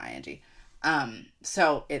 WARMING.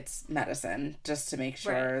 So it's medicine just to make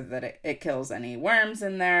sure that it kills any worms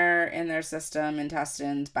in their system,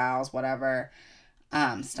 intestines, bowels, whatever,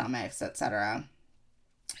 stomachs, etc.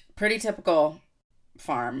 Pretty typical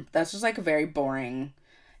farm. That's just like a very boring,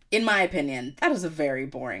 in my opinion, that is a very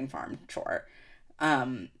boring farm chore.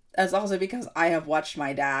 That's also because I have watched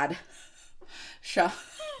my dad shove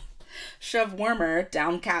wormer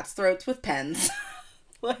down cats' throats with pens.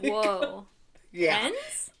 Whoa. Yeah.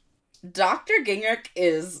 Pens? Dr. Gingrich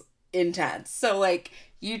is intense. So, like,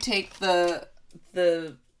 you take this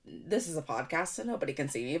is a podcast, so nobody can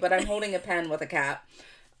see me, but I'm holding a pen with a cat.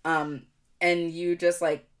 and you just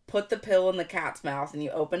like put the pill in the cat's mouth and you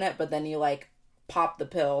open it, but then you like pop the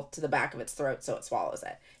pill to the back of its throat so it swallows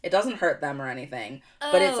it. It doesn't hurt them or anything,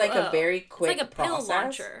 but it's like a very quick it's like a process. pill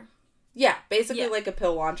launcher. Yeah, basically like a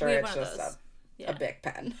pill launcher. It's just a big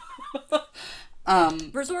pen.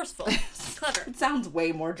 Resourceful. Clever. It sounds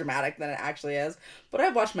way more dramatic than it actually is, but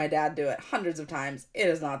I've watched my dad do it hundreds of times. It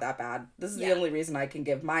is not that bad. This is the only reason I can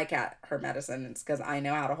give my cat her medicine. It's because I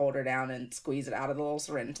know how to hold her down and squeeze it out of the little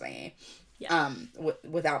syringe thingy. Yeah.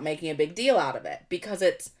 Without making a big deal out of it, because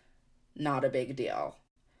it's not a big deal.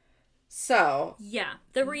 So yeah,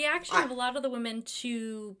 the reaction of a lot of the women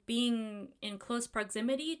to being in close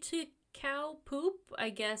proximity to cow poop, I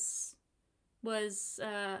guess, was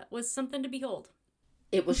something to behold.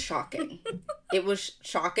 It was shocking. It was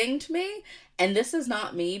shocking to me, and this is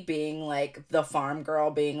not me being like the farm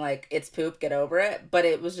girl being like, it's poop, get over it, but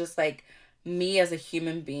it was just like me as a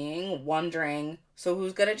human being wondering, so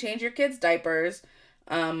who's gonna change your kids' diapers?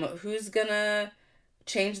 Who's gonna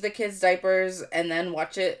change the kids' diapers and then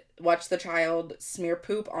watch the child smear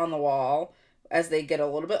poop on the wall as they get a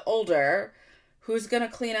little bit older? Who's gonna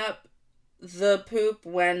clean up the poop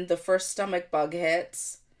when the first stomach bug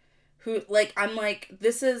hits? Who, like, I'm like,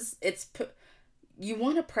 you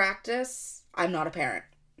want to practice? I'm not a parent.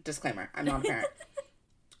 Disclaimer, I'm not a parent.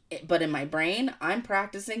 But in my brain, I'm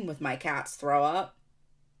practicing with my cat's throw up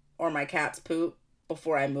or my cat's poop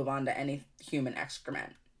before I move on to any human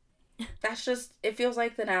excrement. That's just, it feels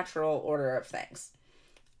like the natural order of things.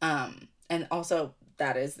 And also,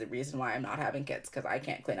 that is the reason why I'm not having kids, because I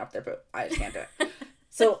can't clean up their poop. I just can't do it.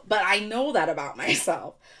 So, but I know that about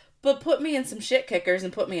myself. But put me in some shit kickers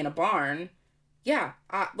and put me in a barn. Yeah,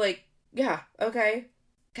 okay.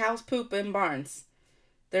 Cows poop in barns.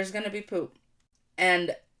 There's gonna be poop.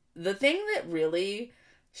 And the thing that really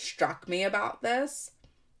struck me about this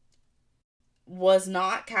was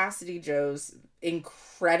not Cassidy Joe's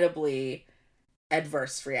incredibly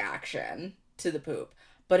adverse reaction to the poop,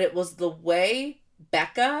 but it was the way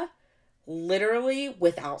Becca, literally,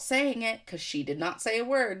 without saying it, because she did not say a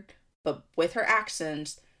word, but with her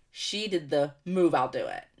actions, she did the move, I'll do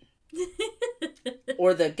it.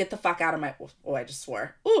 Or the get the fuck out of my... Oh, I just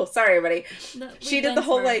swore. Oh, sorry, everybody. No, she did the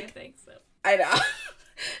whole, like... I know.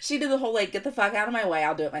 She did the whole, like, get the fuck out of my way,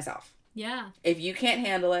 I'll do it myself. Yeah. If you can't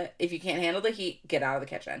handle it, if you can't handle the heat, get out of the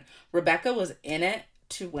kitchen. Rebecca was in it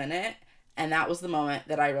to win it, and that was the moment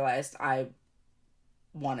that I realized I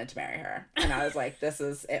wanted to marry her, and I was like, this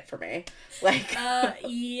is it for me. Like,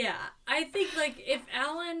 yeah, I think like if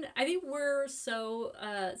Alan, I think we're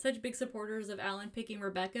such big supporters of Alan picking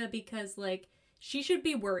Rebecca, because like she should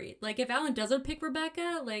be worried. Like if Alan doesn't pick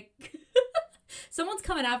Rebecca, like someone's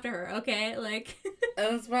coming after her. Okay, like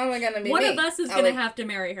it's probably gonna be one me. of us is gonna have to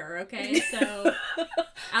marry her. Okay, so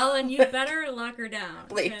Alan, you better lock her down,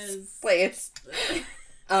 please.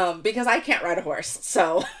 Because I can't ride a horse,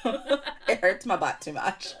 so it hurts my butt too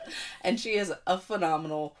much. And she is a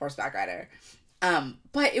phenomenal horseback rider.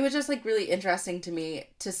 But it was just like really interesting to me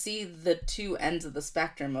to see the two ends of the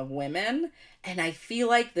spectrum of women. And I feel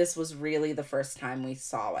like this was really the first time we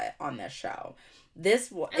saw it on this show.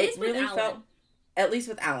 It really felt, at least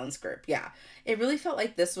with Alan's group, yeah. It really felt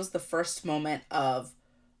like this was the first moment of,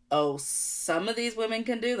 oh, some of these women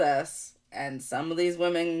can do this, and some of these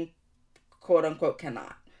women, quote unquote,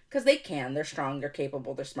 cannot. Because they can. They're strong. They're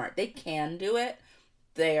capable. They're smart. They can do it.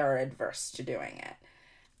 They are adverse to doing it.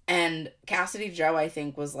 And Cassidy Joe, I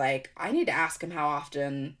think, was like, I need to ask him how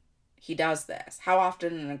often he does this. How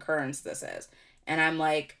often an occurrence this is. And I'm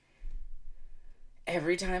like,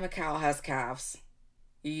 every time a cow has calves,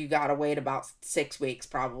 you gotta wait about 6 weeks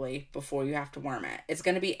probably before you have to worm it. It's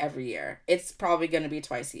gonna be every year. It's probably gonna be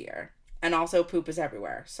twice a year. And also poop is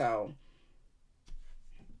everywhere. So,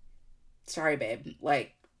 sorry, babe.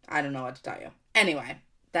 Like, I don't know what to tell you. Anyway,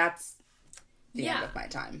 that's the end of my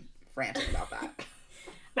time ranting about that.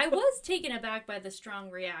 I was taken aback by the strong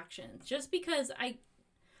reactions, just because I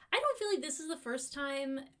don't feel like this is the first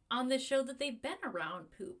time on this show that they've been around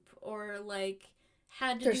poop or like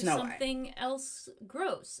had to do something else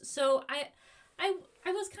gross. So I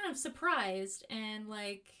was kind of surprised, and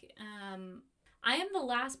like I am the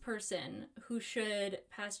last person who should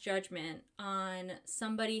pass judgment on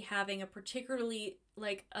somebody having a particularly,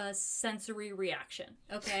 like, a sensory reaction,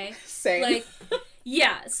 okay? Same. Like,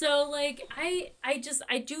 yeah, so, like,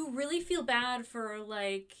 I do really feel bad for,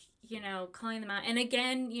 like, you know, calling them out. And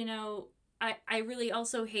again, you know, I really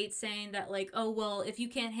also hate saying that, like, oh, well, if you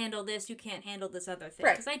can't handle this, you can't handle this other thing.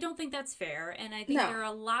 Because I don't think that's fair. And I think there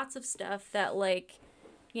are lots of stuff that, like,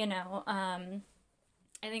 you know, I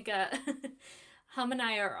think... Hum and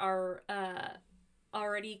I are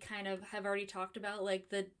already kind of have already talked about like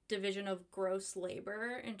the division of gross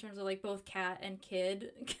labor in terms of like both cat and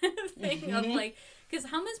kid kind of thing of like, because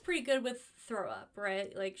Humma's pretty good with throw up,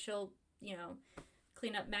 right? Like she'll, you know,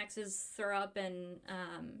 clean up Max's throw up and,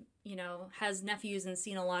 you know, has nephews and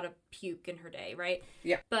seen a lot of puke in her day, right?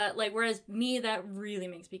 Yeah. But like, whereas me, that really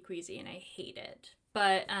makes me queasy and I hate it.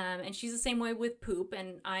 But, and she's the same way with poop,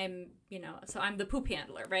 and I'm, you know, so I'm the poop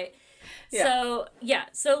handler, right? Yeah. So, yeah.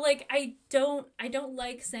 So, like, I don't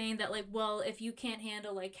like saying that, like, well, if you can't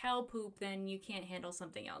handle, like, cow poop, then you can't handle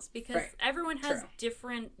something else. Because everyone has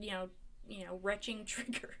different, you know, retching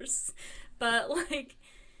triggers. But, like,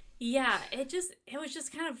 yeah, it was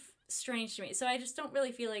just kind of strange to me. So I just don't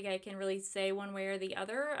really feel like I can really say one way or the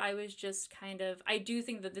other. I was just kind of, I do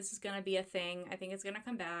think that this is going to be a thing. I think it's going to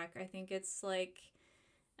come back. I think it's, like...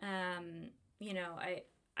 you know,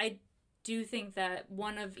 I do think that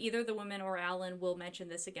one of either the women or Alan will mention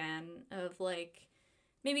this again of like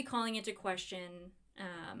maybe calling into question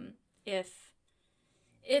if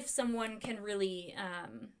someone can really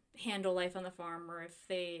handle life on the farm or if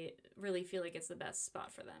they really feel like it's the best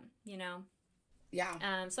spot for them, you know?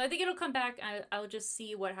 Yeah. So I think it'll come back. I'll just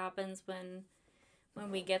see what happens when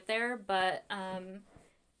we get there, but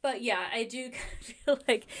yeah, I do kind of feel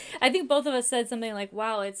like, I think both of us said something like,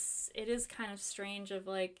 wow, it is kind of strange of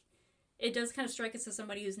like, it does kind of strike us as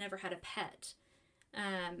somebody who's never had a pet.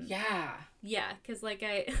 Yeah. Yeah, because like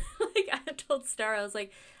I told Star, I was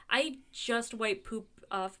like, I just wiped poop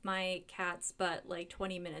off my cat's butt like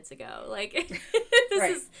 20 minutes ago. Like,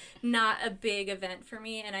 this is not a big event for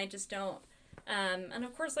me, and I just don't, and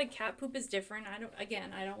of course, like, cat poop is different. I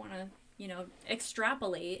don't want to, you know,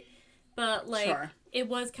 extrapolate. But, like, it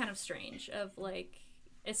was kind of strange of, like,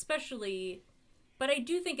 especially, but I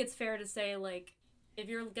do think it's fair to say, like, if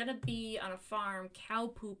you're gonna be on a farm, cow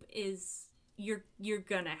poop is, you're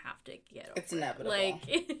gonna have to get over. It's inevitable. Like,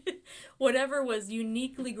 whatever was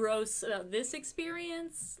uniquely gross about this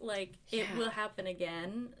experience, like, it will happen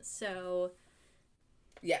again, so.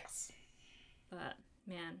 Yes. But,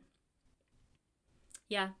 man.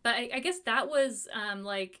 Yeah, but I guess that was,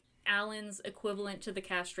 like, Alan's equivalent to the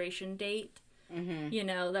castration date. Mm-hmm. You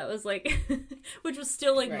know, that was like, which was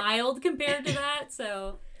still like mild compared to that.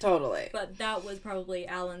 So totally. But that was probably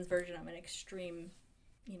Alan's version of an extreme,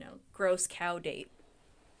 you know, gross cow date.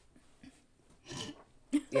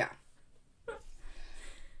 Yeah.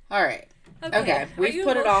 All right. Okay. We've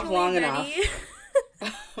put it off long enough.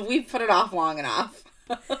 We've put it off long enough.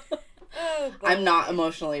 Oh, I'm not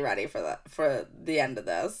emotionally ready for the end of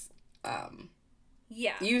this.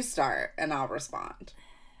 Yeah. You start and I'll respond.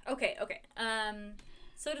 Okay.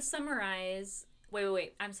 So to summarize,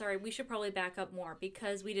 wait. I'm sorry. We should probably back up more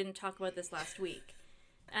because we didn't talk about this last week.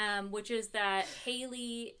 Which is that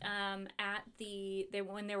Haley,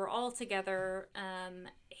 when they were all together,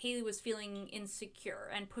 Haley was feeling insecure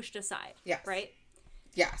and pushed aside. Yes. Right?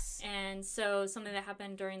 Yes. And so something that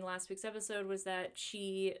happened during last week's episode was that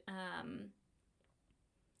she,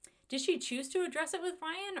 did she choose to address it with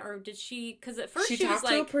Ryan, or did she? Because at first she was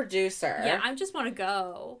like, to a producer. Yeah, I just want to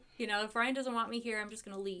go. You know, if Ryan doesn't want me here, I'm just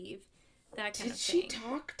going to leave. That kind of thing. Did she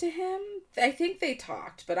talk to him? I think they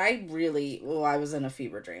talked, but I was in a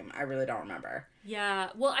fever dream. I really don't remember. Yeah,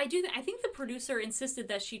 well, I think the producer insisted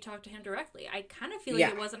that she talk to him directly. I kind of feel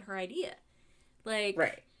like it wasn't her idea. Like,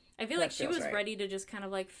 I feel like she was ready to just kind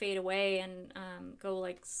of like fade away and go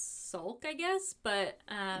like sulk, I guess. But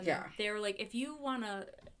they were like, if you want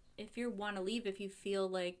to leave, if you feel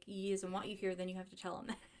like he doesn't want you here, then you have to tell him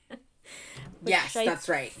that. Yes, that's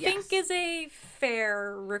right. I think is a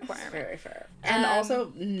fair requirement. Very fair. And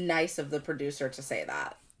also nice of the producer to say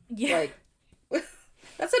that. Yeah. Like,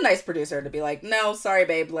 that's a nice producer to be like, no, sorry,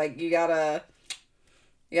 babe. Like, you gotta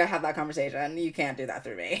have that conversation. You can't do that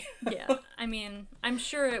through me. Yeah. I mean, I'm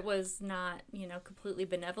sure it was not, completely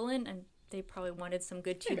benevolent, and they probably wanted some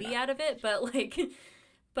good TV out of it, but like...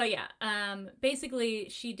 But yeah, basically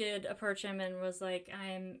she did approach him and was like,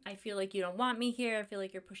 I feel like you don't want me here. I feel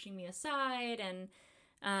like you're pushing me aside. And,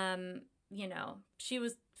 she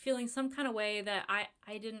was feeling some kind of way that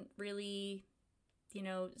I didn't really,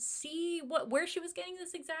 see where she was getting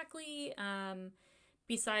this exactly.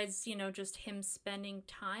 Besides, just him spending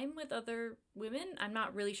time with other women. I'm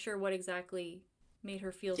not really sure what exactly made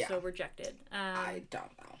her feel so rejected. I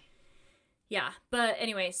don't know. Yeah, but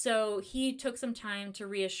anyway, so he took some time to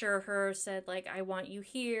reassure her, said, like, I want you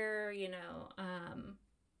here,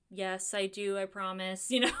 yes, I do, I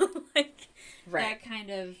promise, like, that kind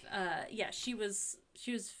of, she was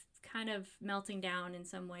kind of melting down in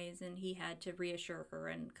some ways, and he had to reassure her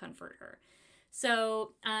and comfort her.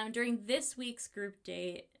 So during this week's group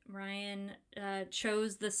date, Ryan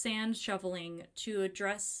chose the sand shoveling to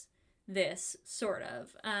address this, sort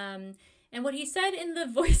of. And what he said in the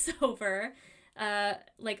voiceover,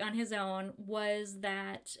 like on his own, was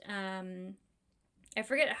that I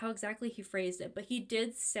forget how exactly he phrased it, but he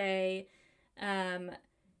did say,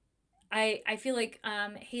 I feel like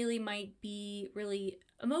Haley might be really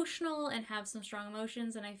emotional and have some strong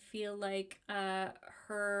emotions, and I feel like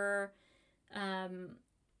her,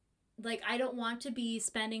 like, I don't want to be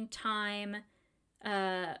spending time.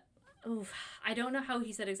 I don't know how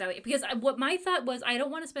he said exactly, because what my thought was, I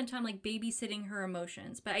don't want to spend time like babysitting her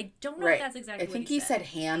emotions, but I don't know if that's exactly what he said. I think he said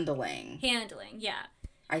handling. Handling, yeah.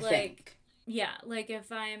 I think. Yeah, like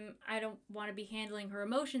if I don't want to be handling her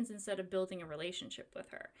emotions instead of building a relationship with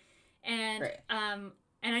her. And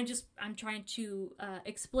and I'm trying to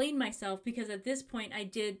explain myself, because at this point I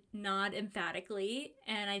did nod emphatically,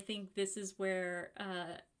 and I think this is where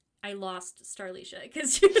I lost Starlisha,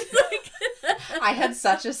 because she was like I had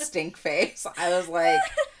such a stink face. I was like,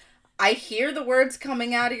 I hear the words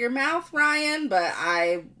coming out of your mouth, Ryan, but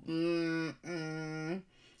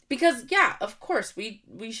because yeah, of course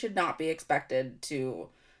we should not be expected to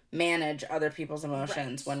manage other people's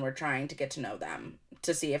emotions when we're trying to get to know them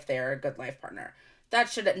to see if they're a good life partner. That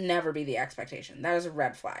should never be the expectation. That is a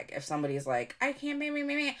red flag. If somebody's like, I can't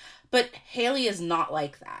me. But Haley is not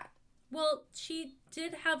like that. Well, she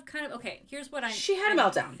did have kind of, okay, here's what she had a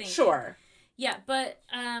meltdown, thinking. Sure. Yeah, but,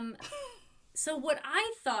 so what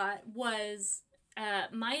I thought was,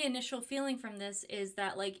 my initial feeling from this is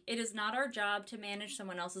that, like, it is not our job to manage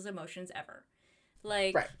someone else's emotions ever.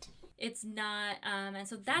 Like, it's not, and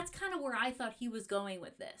so that's kind of where I thought he was going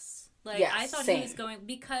with this. Like, yes, I thought he was going,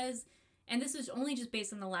 because, and this is only just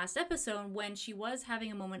based on the last episode, when she was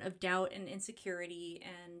having a moment of doubt and insecurity,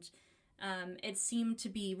 and it seemed to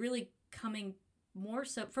be really coming more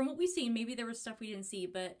so from what we've seen. Maybe there was stuff we didn't see,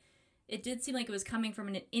 but it did seem like it was coming from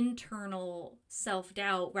an internal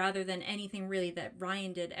self-doubt rather than anything really that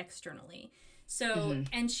Ryan did externally. So,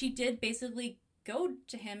 and she did basically go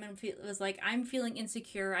to him and was like, I'm feeling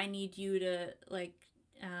insecure. I need you to, like,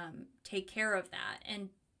 take care of that. And,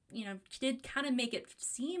 you know, she did kind of make it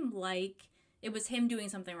seem like it was him doing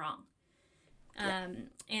something wrong.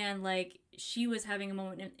 And, like, she was having a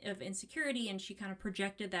moment of insecurity, and she kind of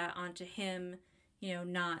projected that onto him, you know,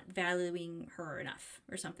 not valuing her enough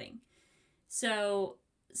or something. So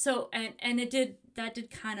and that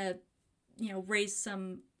did kind of, you know, raise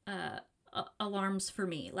some alarms for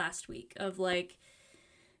me last week of, like,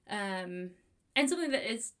 and something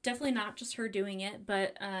that is definitely not just her doing it,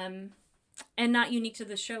 but and not unique to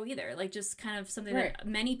the show either, like, just kind of something that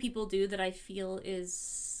many people do that I feel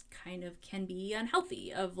is kind of can be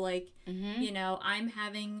unhealthy, of, like, you know, I'm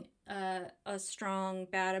having a strong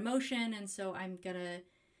bad emotion, and so I'm gonna,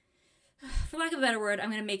 for lack of a better word, I'm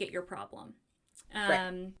gonna make it your problem.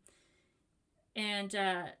 And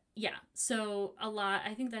yeah, so a lot,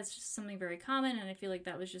 I think that's just something very common, and I feel like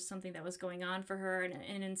that was just something that was going on for her,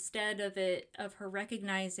 and instead of her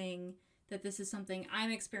recognizing that this is something I'm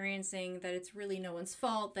experiencing, that it's really no one's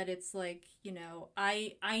fault, that it's like, you know,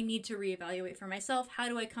 I need to reevaluate for myself. How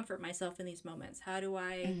do I comfort myself in these moments? How do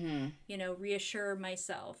I, you know, reassure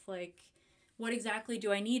myself? Like, what exactly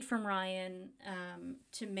do I need from Ryan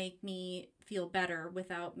to make me feel better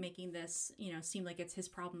without making this, you know, seem like it's his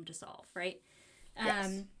problem to solve, right?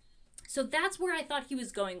 Yes. So that's where I thought he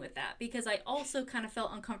was going with that, because I also kind of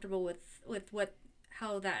felt uncomfortable with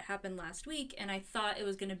how that happened last week, and I thought it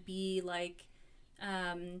was going to be like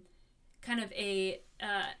kind of a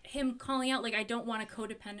him calling out, like, I don't want a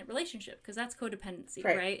codependent relationship, because that's codependency,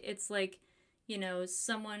 right? It's like, you know,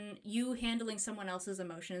 you handling someone else's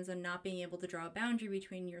emotions and not being able to draw a boundary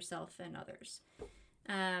between yourself and others.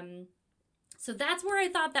 So that's where I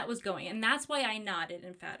thought that was going, and that's why I nodded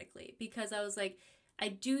emphatically, because I was like, I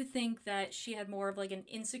do think that she had more of, like, an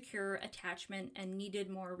insecure attachment and needed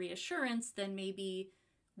more reassurance than maybe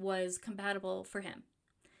was compatible for him.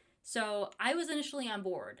 So I was initially on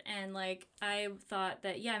board, and, like, I thought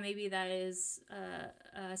that, yeah, maybe that is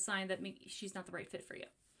a sign that maybe she's not the right fit for you.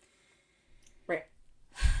 Right.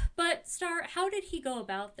 But Star, how did he go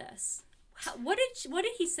about this? What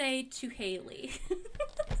did he say to Haley?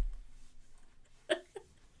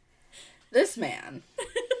 This man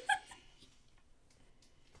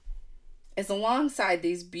is alongside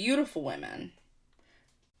these beautiful women,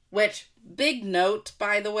 which, big note,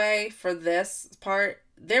 by the way, for this part,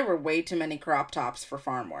 there were way too many crop tops for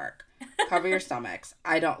farm work. Cover your stomachs.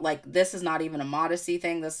 I don't, like, this is not even a modesty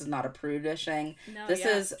thing. This is not a prudish thing. No, this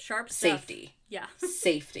is sharp safety. Yeah.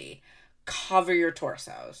 Safety. Cover your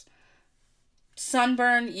torsos.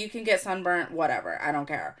 sunburn, you can get sunburnt, whatever. I don't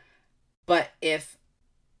care. But if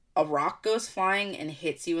a rock goes flying and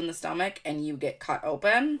hits you in the stomach and you get cut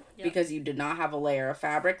open because you did not have a layer of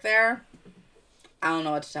fabric there, I don't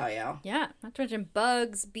know what to tell you. Yeah, not to mention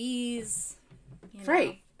bugs, bees.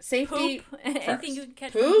 Right. Safety. Poop. Anything you can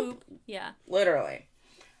catch poop? from poop. Yeah. Literally.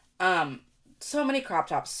 So many crop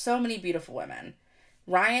tops, so many beautiful women.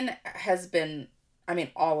 Ryan has been, I mean,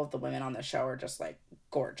 all of the women on the show are just, like,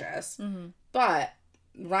 gorgeous. Mm-hmm. But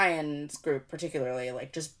Ryan's group particularly,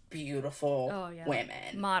 like, just beautiful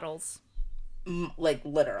women. Models. Like,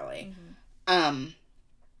 literally. Mm-hmm.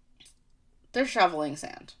 They're shoveling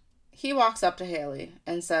sand. He walks up to Haley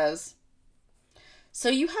and says, "So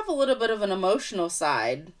you have a little bit of an emotional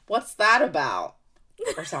side. What's that about?"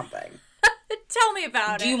 Or something. Tell me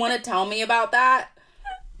about it. Do you want to tell me about that?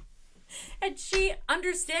 And she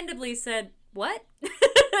understandably said, "What?"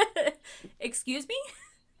 Excuse me?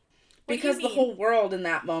 Because the whole world in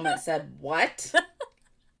that moment said, "What?"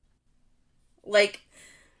 Like,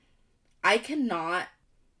 I cannot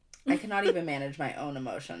even manage my own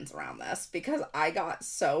emotions around this because I got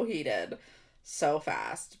so heated so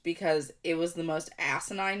fast because it was the most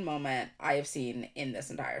asinine moment I have seen in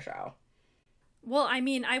this entire show. Well, I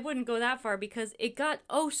mean, I wouldn't go that far because it got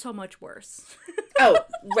so much worse. Oh,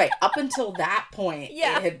 right. Up until that point,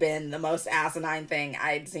 it had been the most asinine thing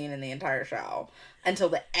I'd seen in the entire show until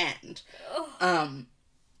the end.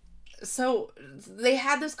 So they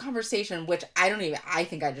had this conversation, which I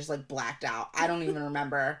think I just, like, blacked out. I don't even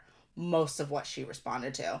remember most of what she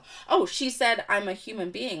responded to. Oh, she said, "I'm a human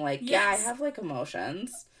being." Like, yes. Yeah, I have, like,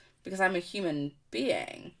 emotions because I'm a human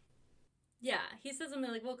being. Yeah, he says something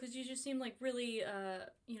like, "Well, because you just seem like really,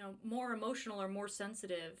 more emotional or more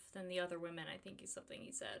sensitive than the other women," I think is something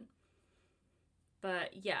he said.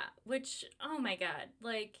 But, yeah, which, oh my god,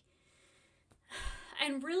 like,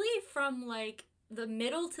 and really from, like, the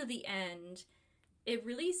middle to the end, it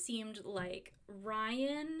really seemed like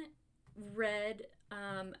Ryan read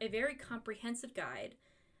a very comprehensive guide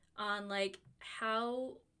on, like,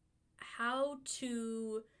 how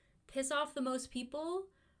to piss off the most people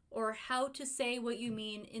or how to say what you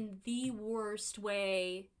mean in the worst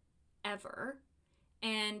way ever.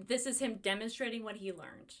 And this is him demonstrating what he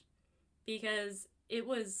learned because it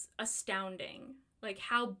was astounding, like,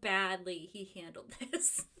 how badly he handled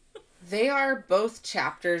this. They are both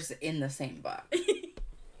chapters in the same book.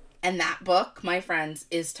 And that book, my friends,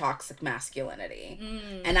 is Toxic Masculinity.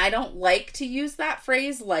 And I don't like to use that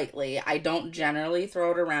phrase lightly. I don't generally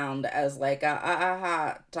throw it around as like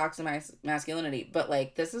toxic masculinity. But,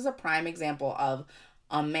 like, this is a prime example of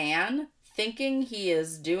a man thinking he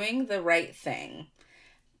is doing the right thing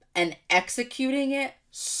and executing it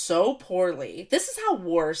so poorly. This is how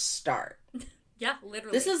wars start. Yeah,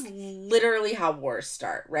 literally. This is literally how wars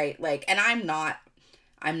start, right? Like, and I'm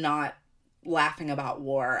not laughing about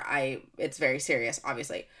war. It's very serious,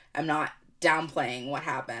 obviously. I'm not downplaying what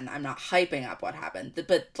happened. I'm not hyping up what happened.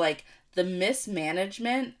 But, like, the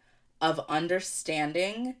mismanagement of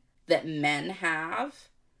understanding that men have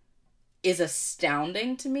is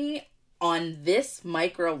astounding to me on this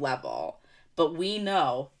micro level. But we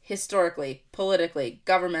know, historically, politically,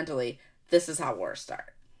 governmentally, this is how wars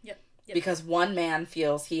start. Yep. Because one man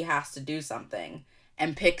feels he has to do something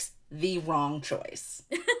and picks the wrong choice,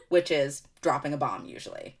 which is dropping a bomb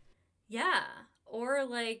usually. Yeah. Or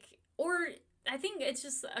I think it's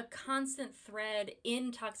just a constant thread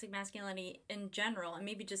in toxic masculinity in general, and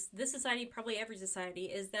maybe just this society, probably every society,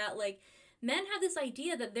 is that, like, men have this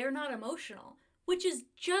idea that they're not emotional, which is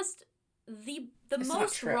just the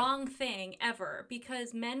most wrong thing ever,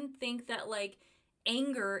 because men think that, like,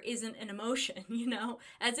 anger isn't an emotion,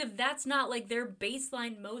 as if that's not, like, their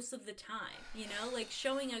baseline most of the time, like,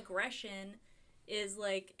 showing aggression is,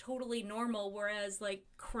 like, totally normal, whereas, like,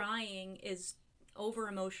 crying is over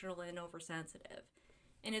emotional and oversensitive,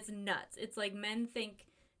 and it's nuts. It's like men think,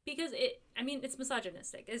 because it's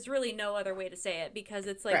misogynistic. There's really no other way to say it, because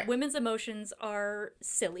it's like, right, women's emotions are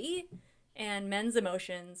silly and men's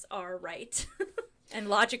emotions are right. And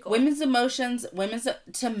logical. Women's emotions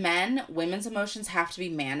have to be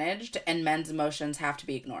managed, and men's emotions have to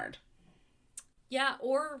be ignored. Yeah,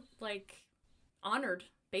 or, like, honored,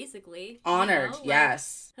 basically. Honored,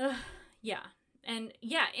 yes. Yeah. And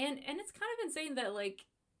it's kind of insane that, like,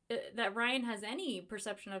 that Ryan has any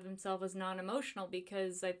perception of himself as non-emotional,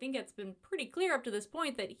 because I think it's been pretty clear up to this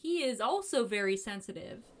point that he is also very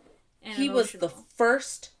sensitive and he emotional. Was the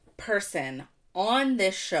first person on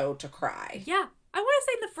this show to cry. Yeah. I want to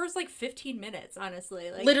say in the first, like, 15 minutes,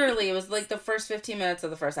 honestly. Like, literally, it was, like, the first 15 minutes of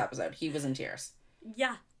the first episode. He was in tears.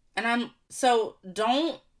 Yeah. And so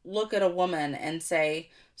don't look at a woman and say,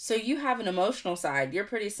 so you have an emotional side. You're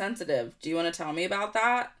pretty sensitive. Do you want to tell me about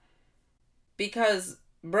that? Because,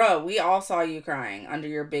 bro, we all saw you crying under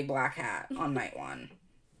your big black hat on night one.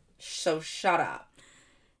 So shut up.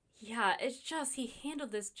 Yeah, it's just he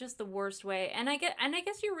handled this just the worst way. And I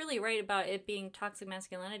guess you're really right about it being toxic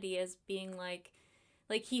masculinity as being like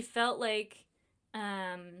he felt like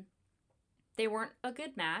they weren't a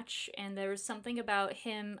good match, and there was something about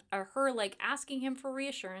him or her like asking him for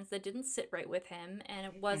reassurance that didn't sit right with him, and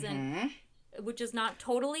it wasn't which is not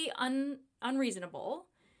totally unreasonable,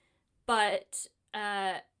 but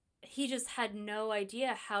he just had no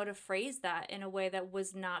idea how to phrase that in a way that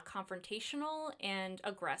was not confrontational and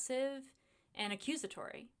aggressive and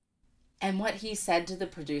accusatory. And what he said to the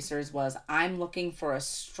producers was, I'm looking for a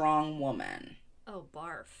strong woman. Oh,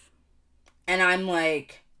 barf. And I'm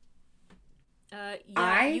like...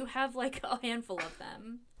 you have like a handful of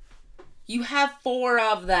them. You have 4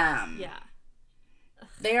 of them. Yeah.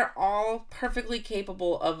 They are all perfectly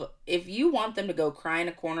capable of, if you want them to go cry in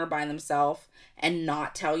a corner by themselves and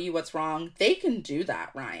not tell you what's wrong, they can do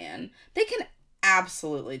that, Ryan. They can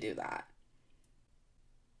absolutely do that.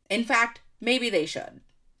 In fact, maybe they should.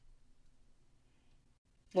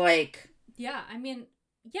 Like... Yeah, I mean,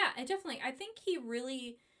 yeah, I definitely, I think he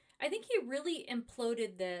really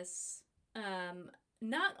imploded this,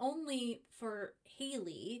 not only for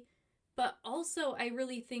Haley, but also I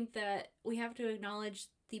really think that we have to acknowledge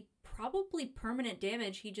the probably permanent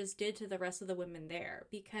damage he just did to the rest of the women there,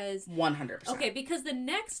 because 100%. Okay, because the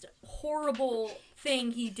next horrible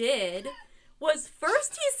thing he did was,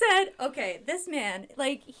 first he said, okay, this man,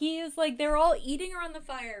 like, he is like, they're all eating around the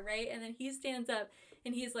fire, right? And then he stands up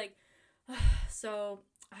and he's like, so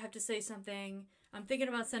I have to say something. I'm thinking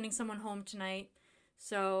about sending someone home tonight,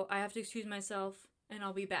 so I have to excuse myself and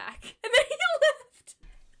I'll be back. And then he left.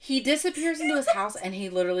 He disappears into his house and he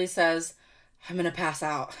literally says, I'm gonna pass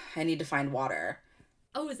out. I need to find water.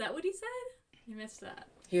 Oh, is that what he said? I missed that.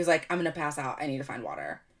 He was like, I'm gonna pass out. I need to find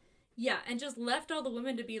water. Yeah, and just left all the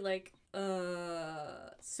women to be like,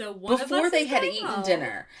 so one before of us they is had going eaten home.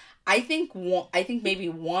 dinner. I think maybe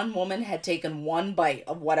one woman had taken one bite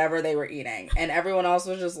of whatever they were eating, and everyone else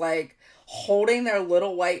was just like holding their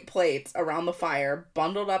little white plates around the fire,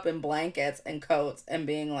 bundled up in blankets and coats, and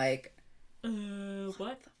being like,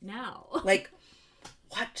 what now? Like,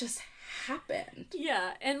 what just happened?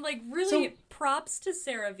 Yeah, and like really props to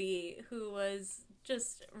Sarah V, who was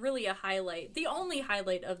just really a highlight, the only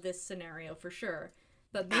highlight of this scenario for sure.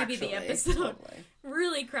 But maybe the episode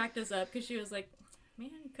really cracked us up because she was like, man,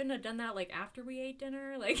 couldn't have done that like after we ate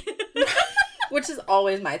dinner, like. Which is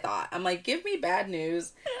always my thought. I'm like, give me bad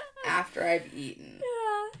news after I've eaten.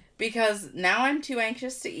 Yeah. Because now I'm too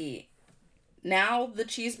anxious to eat. Now the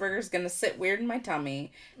cheeseburger's going to sit weird in my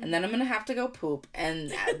tummy, and then I'm going to have to go poop,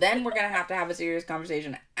 and then we're going to have a serious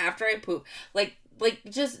conversation after I poop. Like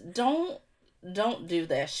just don't do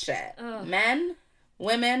this shit. Ugh. Men,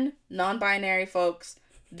 women, non-binary folks,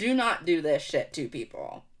 do not do this shit to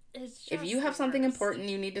people. If you have something important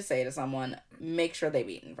you need to say to someone, make sure they've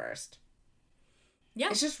eaten first.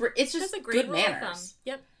 Yeah. It's just a great good rule of thumb. manners.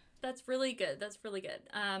 Yep. That's really good.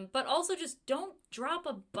 But also just don't drop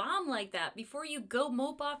a bomb like that before you go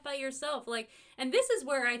mope off by yourself. Like, and this is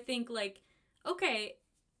where I think, like, okay,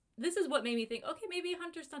 this is what made me think, okay, maybe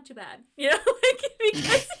Hunter's not too bad. You know, like,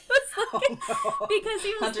 because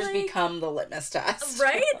he was Hunter's like, become the litmus test.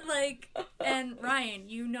 right? Like, and Ryan,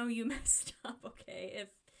 you know you messed up, okay?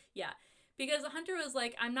 Because Hunter was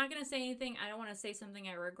like, I'm not going to say anything. I don't want to say something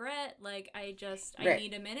I regret. Like, I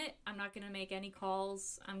need a minute. I'm not going to make any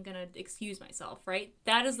calls. I'm going to excuse myself, right?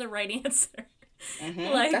 That is the right answer.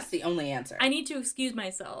 Mm-hmm. Like, that's the only answer. I need to excuse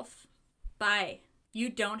myself. Bye. You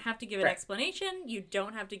don't have to give an explanation. You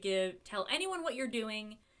don't have to tell anyone what you're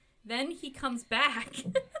doing. Then he comes back.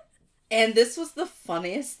 And this was the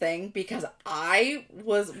funniest thing because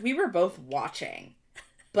we were both watching.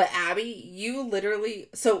 But Abby, you literally,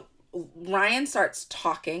 so Ryan starts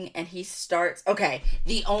talking and he starts, y'all,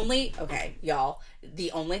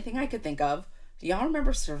 the only thing I could think of, do y'all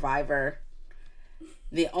remember Survivor?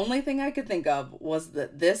 The only thing I could think of was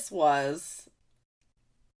that this was,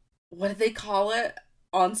 what did they call it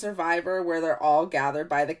on Survivor, where they're all gathered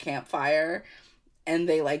by the campfire and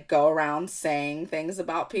they like go around saying things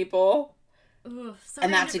about people? Ooh,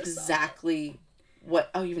 and that's exactly what,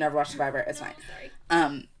 you've never watched Survivor? It's fine.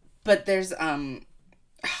 Sorry. But there's,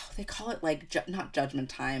 they call it like, not Judgment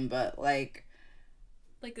Time, but like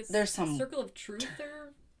there's some circle of truth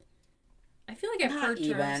or, I feel like I've heard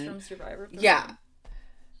terms from Survivor. Yeah.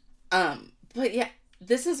 But yeah,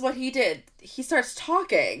 this is what he did. He starts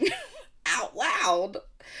talking out loud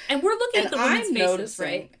And we're looking at the women's faces,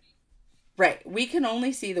 right? Right. We can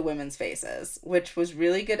only see the women's faces, which was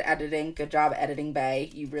really good editing. Good job editing, Bay.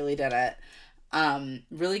 You really did it.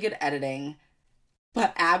 Really good editing.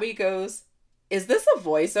 But Abby goes, is this a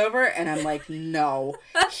voiceover? And I'm like, no.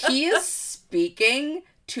 He is speaking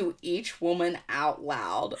to each woman out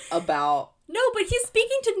loud about... No, but he's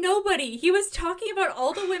speaking to nobody. He was talking about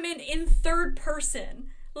all the women in third person.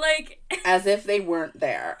 Like... as if they weren't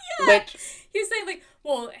there. Yeah. Which... he was saying, like,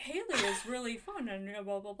 well, Haley is really fun and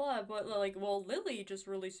blah, blah, blah. But, like, well, Lily just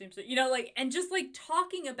really seems to... You know, like, and just, like,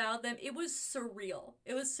 talking about them, it was surreal.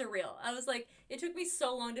 It was surreal. I was like, it took me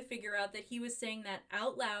so long to figure out that he was saying that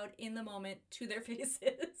out loud in the moment to their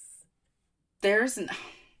faces. There's...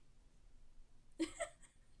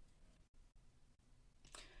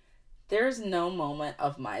 There's no moment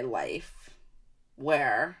of my life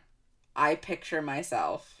where I picture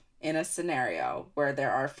myself in a scenario where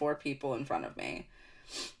there are 4 people in front of me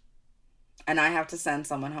and I have to send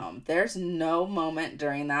someone home. There's no moment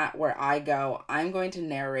during that where I go, I'm going to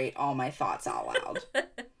narrate all my thoughts out loud.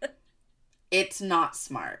 It's not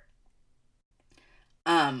smart.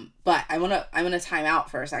 But I'm gonna time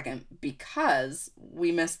out for a second because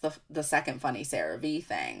we missed the second funny Sarah V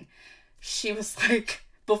thing. She was like,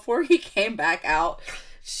 before he came back out,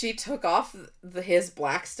 she took off his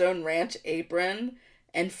Blackstone Ranch apron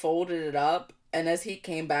and folded it up. And as he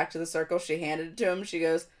came back to the circle, she handed it to him. She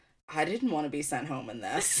goes, I didn't want to be sent home in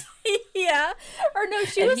this. Yeah. Or no,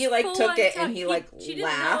 she and was he like took it talk. and he like she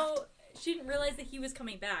laughed. She didn't realize that he was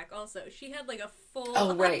coming back also. She had like a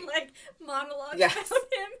full right. like monologue yes. about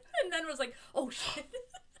him and then was like, oh shit.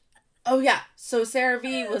 Oh yeah. So Sarah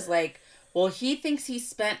V was like, well, he thinks he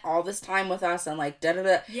spent all this time with us and like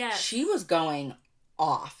da-da-da. Yeah. She was going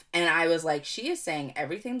off. And I was like, she is saying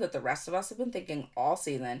everything that the rest of us have been thinking all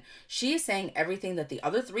season. She is saying everything that the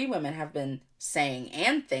other 3 women have been saying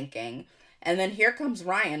and thinking. And then here comes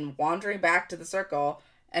Ryan wandering back to the circle.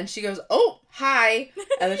 And she goes, oh, hi.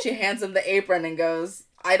 And then she hands him the apron and goes,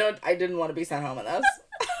 I didn't want to be sent home in this.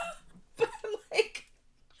 But like,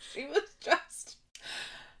 she was just...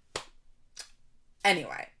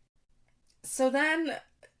 Anyway. So then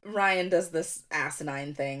Ryan does this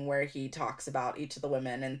asinine thing where he talks about each of the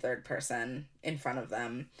women in third person in front of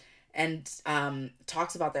them and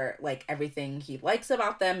talks about their, like, everything he likes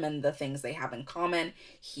about them and the things they have in common.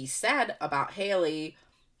 He said about Haley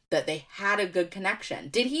that they had a good connection.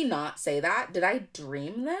 Did he not say that? Did I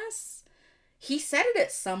dream this? He said it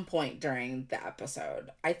at some point during the episode.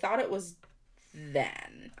 I thought it was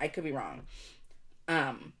then. I could be wrong.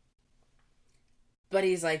 But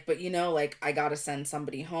he's like, but you know, like, I gotta send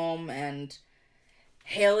somebody home, and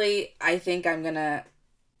Haley, I think he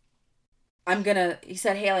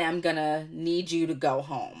said, Haley, I'm gonna need you to go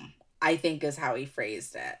home, I think is how he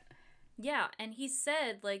phrased it. Yeah, and he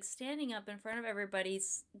said, like, standing up in front of everybody,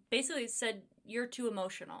 basically said, you're too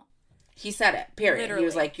emotional. He said it, period. Literally. He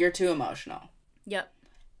was like, you're too emotional. Yep.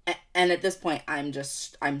 And at this point, I'm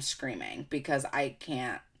screaming because I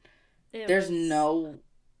can't,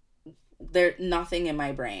 nothing in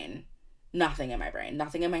my brain, nothing in my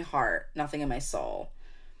heart, nothing in my soul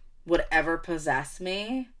would ever possess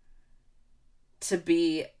me to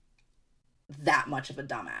be that much of a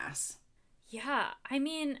dumbass. Yeah, I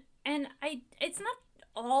mean, and it's not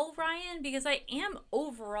all Ryan, because I am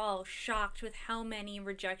overall shocked with how many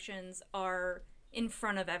rejections are in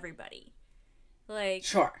front of everybody. Like,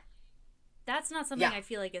 sure. That's not something I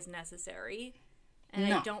feel like is necessary. And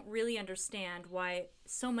no. I don't really understand why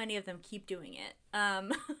so many of them keep doing it.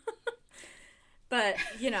 But,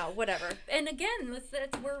 you know, whatever. And again,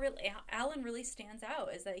 that's where Alan really stands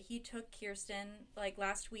out, is that he took Kirsten, like,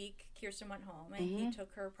 last week, Kirsten went home, and he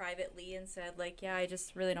took her privately and said, like, yeah, I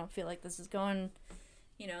just really don't feel like this is going,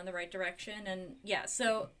 you know, in the right direction. And, yeah,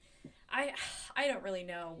 so I don't really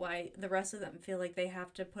know why the rest of them feel like they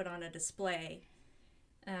have to put on a display.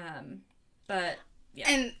 But, yeah.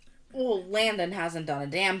 And... well, Landon hasn't done a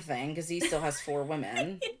damn thing because he still has 4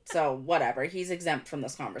 women. So, whatever. He's exempt from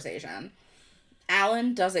this conversation.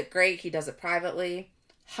 Alan does it great. He does it privately.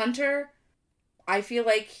 Hunter, I feel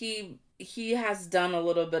like he has done a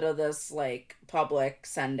little bit of this, like, public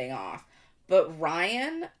sending off. But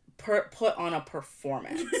Ryan put on a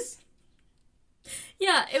performance.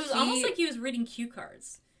 Yeah, it was almost like he was reading cue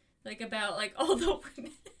cards. Like, about, like, all the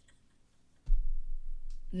women.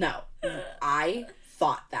 No. I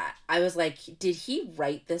thought that. I was like, did he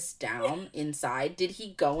write this down inside? Did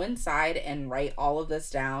he go inside and write all of this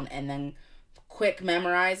down and then quick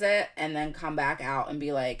memorize it and then come back out and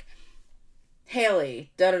be like, Haley,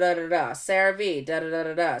 da-da-da-da-da, Sarah V,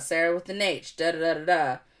 da-da-da-da-da, Sarah with an H,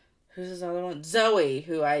 da-da-da-da-da, Who's his other one? Zoe,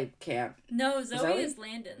 who I can't. No, Zoe is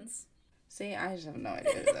Landon's. See, I just have no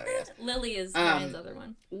idea who Zoe is. Lily is Ryan's other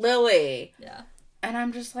one. Lily. Yeah. And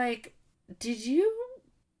I'm just like, did you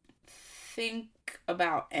think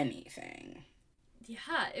about anything?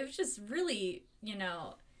 Yeah, it was just really,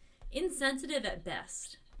 insensitive at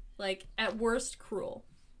best. Like, at worst, cruel.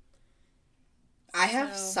 I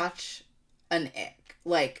have such an ick.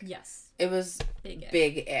 Like, yes. It was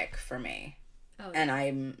big ick for me. Oh, yeah. And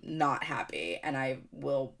I'm not happy. And I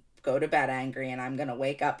will go to bed angry. And I'm going to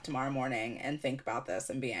wake up tomorrow morning and think about this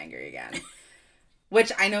and be angry again.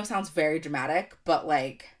 Which I know sounds very dramatic. But,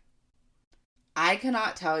 like, I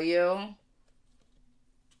cannot tell you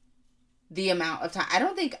the amount of time. I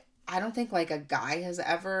don't think like a guy has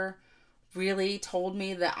ever really told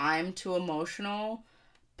me that I'm too emotional.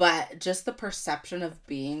 But just the perception of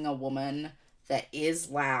being a woman that is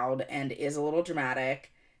loud and is a little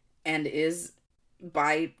dramatic and is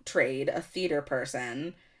by trade a theater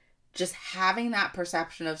person, just having that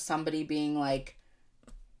perception of somebody being like,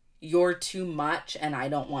 you're too much and I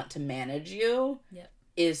don't want to manage you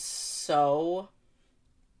is so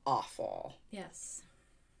awful. Yes.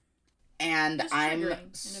 And I'm in a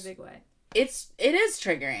big way. It is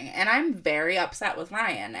triggering, and I'm very upset with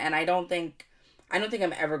Ryan, and I don't think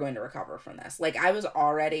I'm ever going to recover from this. Like, I was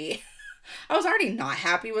already not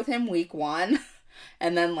happy with him week 1,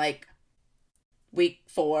 and then like week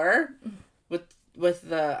 4 with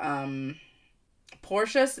the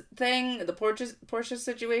Portia thing, the Portia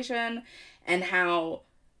situation, and how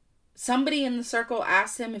somebody in the circle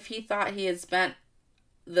asked him if he thought he had spent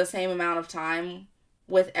the same amount of time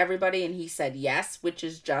with everybody, and he said yes, which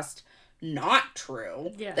is just not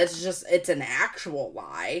true. Yeah. That's just, it's an actual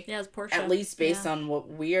lie. Yeah, it's Portia. At least based on what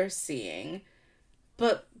we're seeing.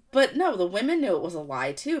 But no, the women knew it was a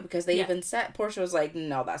lie too, because they even said, Portia was like,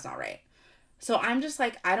 no, that's not right. So I'm just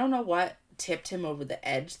like, I don't know what tipped him over the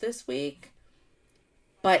edge this week,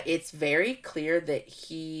 but it's very clear that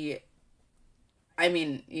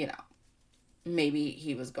maybe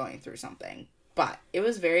he was going through something, but it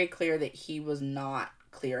was very clear that he was not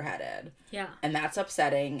clear-headed. Yeah. And that's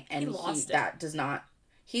upsetting, and he's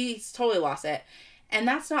totally lost it. And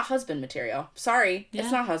that's not husband material. Sorry,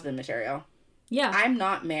 it's not husband material. Yeah. I'm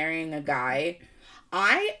not marrying a guy.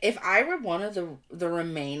 If I were one of the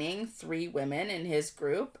remaining 3 women in his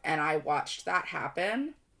group and I watched that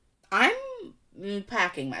happen, I'm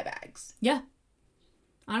packing my bags. Yeah.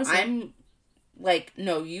 Honestly. I'm like,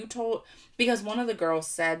 no, because one of the girls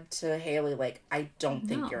said to Haley, like, I don't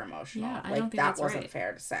think you're emotional. Yeah, like, that wasn't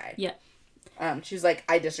fair to say. Yeah. She was like,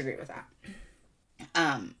 I disagree with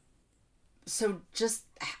that. So just,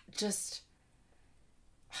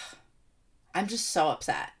 I'm just so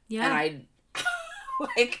upset. Yeah. And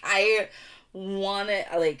I want it,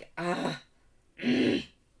 like,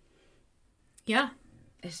 yeah.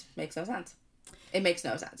 It makes no sense. It makes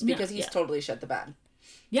no sense because he's totally shit the bed.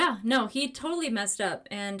 Yeah, no, he totally messed up,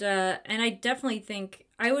 and I definitely think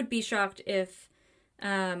I would be shocked if,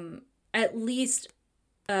 at least,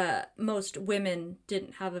 most women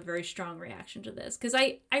didn't have a very strong reaction to this, because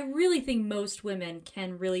I really think most women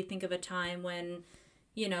can really think of a time when,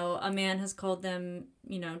 a man has called them,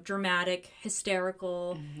 dramatic,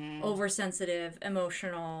 hysterical, oversensitive,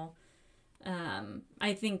 emotional.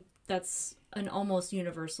 I think that's an almost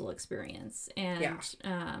universal experience, and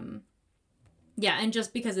yeah, and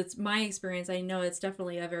just because it's my experience, I know it's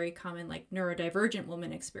definitely a very common, like, neurodivergent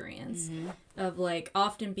woman experience of, like,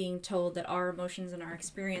 often being told that our emotions and our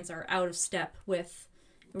experience are out of step with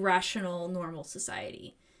rational, normal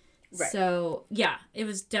society. Right. So, yeah, it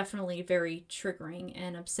was definitely very triggering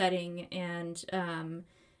and upsetting, and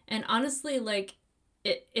honestly, like,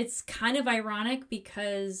 it's kind of ironic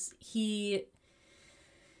because he,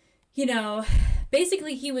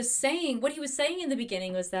 basically what he was saying in the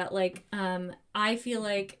beginning was that, like, I feel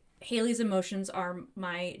like Haley's emotions are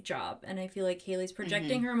my job, and I feel like Haley's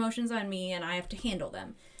projecting her emotions on me, and I have to handle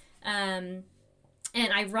them. And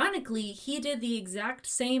ironically, he did the exact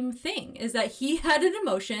same thing, is that he had an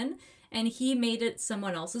emotion, and he made it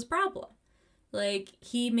someone else's problem. Like,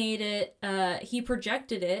 he made it, he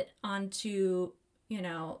projected it onto,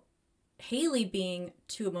 Haley being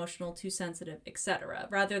too emotional, too sensitive, etc.,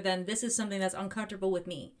 rather than this is something that's uncomfortable with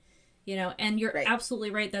me, and you're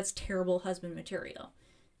absolutely right. That's terrible husband material.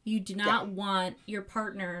 You do not want your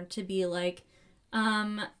partner to be like,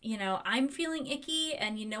 I'm feeling icky,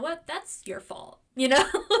 and you know what? That's your fault.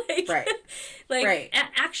 Like,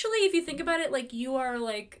 actually, if you think about it, like, you are,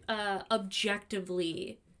 like,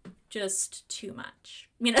 objectively just too much,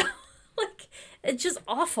 like, it's just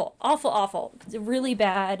awful. It's really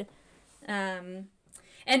bad.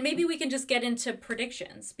 And maybe we can just get into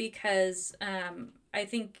predictions, because I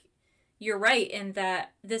think you're right in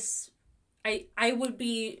that I would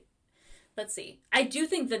be, let's see, I do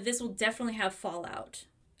think that this will definitely have fallout.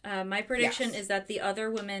 My prediction is that the other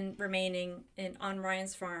women remaining on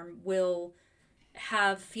Ryan's farm will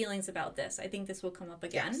have feelings about this. I think this will come up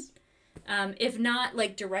again. Yes. If not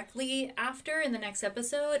like directly after in the next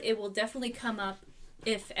episode, it will definitely come up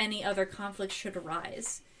if any other conflict should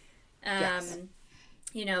arise. Yes.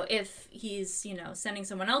 You know, if he's, you know, sending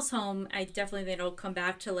someone else home, I definitely think it'll come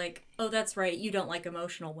back to like, oh, that's right, you don't like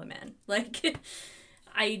emotional women. Like,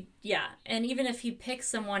 and even if he picks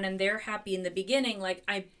someone and they're happy in the beginning, like,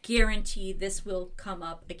 I guarantee this will come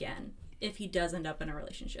up again if he does end up in a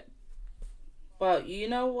relationship. Well, you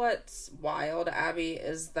know what's wild, Abby,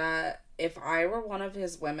 is that if I were one of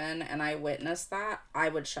his women and I witnessed that, I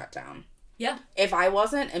would shut down. Yeah. If I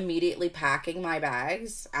wasn't immediately packing my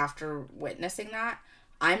bags after witnessing that,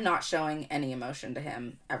 I'm not showing any emotion to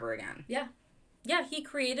him ever again. Yeah. Yeah, he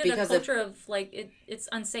created a culture of, like, it's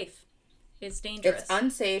unsafe. It's dangerous. It's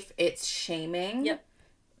unsafe. It's shaming. Yep.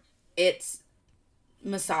 It's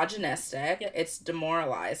misogynistic. Yep. It's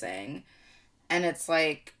demoralizing. And it's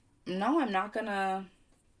like, no, I'm not gonna...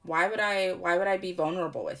 Why would I be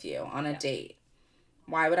vulnerable with you on a date?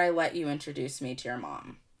 Why would I let you introduce me to your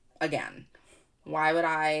mom again? Why would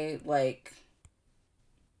I, like...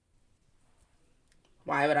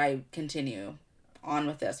 Why would I continue on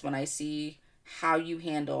with this when I see how you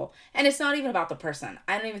handle... And it's not even about the person.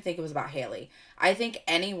 I don't even think it was about Haley. I think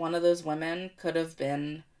any one of those women could have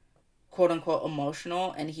been, quote-unquote,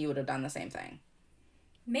 emotional, and he would have done the same thing.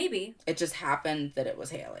 Maybe. It just happened that it was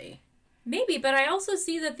Haley. Maybe, but I also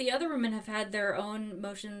see that the other women have had their own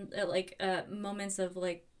moments of,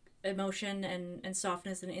 like, emotion and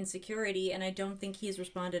softness and insecurity, and I don't think he's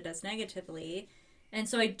responded as negatively. And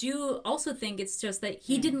so I do also think it's just that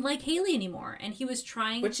he didn't like Haley anymore, and he was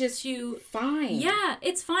trying Which is to... fine. Yeah,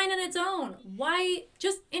 it's fine on its own. Why,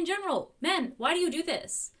 just in general, men, why do you do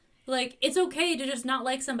this? Like, it's okay to just not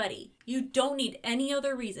like somebody. You don't need any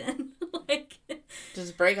other reason. Like...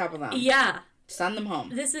 Just break up with them. Yeah. Send them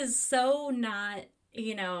home. This is so not,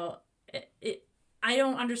 you know... I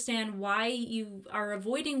don't understand why you are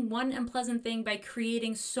avoiding one unpleasant thing by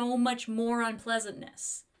creating so much more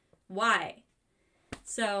unpleasantness. Why?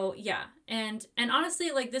 So, yeah. And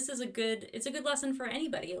honestly, like, this is a good lesson for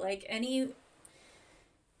anybody. Like, I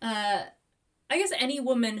guess any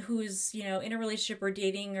woman who's, you know, in a relationship or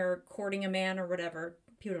dating or courting a man or whatever.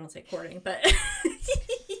 People don't say courting, but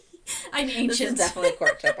I'm ancient. This is definitely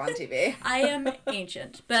courtship on TV. I am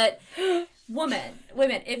ancient, but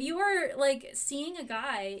women, if you are, like, seeing a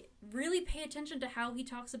guy, really pay attention to how he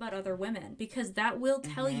talks about other women, because that will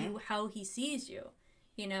tell you how he sees you.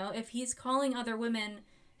 You know, if he's calling other women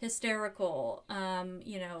hysterical,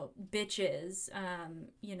 you know, bitches,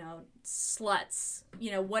 you know, sluts,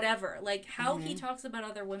 you know, whatever. Like, how he talks about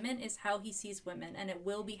other women is how he sees women, and it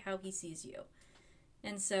will be how he sees you.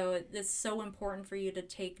 And so it's so important for you to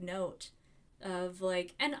take note of,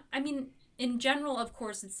 like, and I mean, in general, of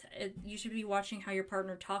course, you should be watching how your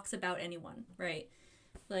partner talks about anyone, right?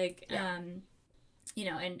 Like, you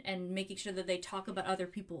know, and making sure that they talk about other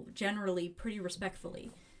people generally pretty respectfully.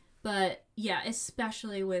 But yeah,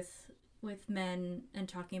 especially with men and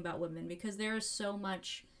talking about women, because there is so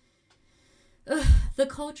much the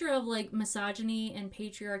culture of, like, misogyny and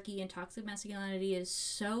patriarchy and toxic masculinity is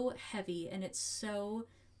so heavy, and it's so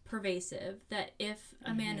pervasive that if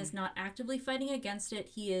a man is not actively fighting against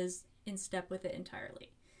it, he is in step with it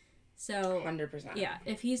entirely. So 100%. Yeah,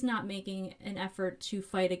 if he's not making an effort to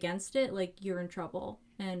fight against it, like, you're in trouble.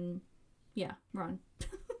 And yeah, run.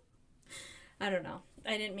 I don't know.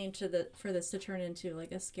 I didn't mean for this to turn into,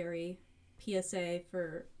 like, a scary PSA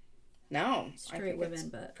for straight women,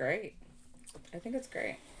 but great. I think it's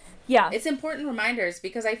great. Yeah. It's important reminders,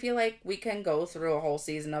 because I feel like we can go through a whole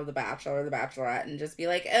season of The Bachelor or The Bachelorette and just be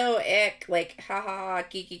like, oh, ick, like, haha,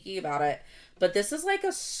 kiki about it. But this is, like,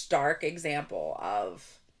 a stark example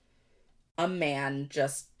of a man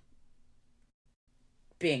just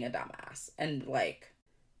being a dumbass and, like,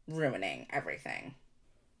 ruining everything.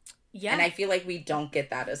 Yeah. And I feel like we don't get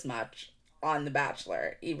that as much on The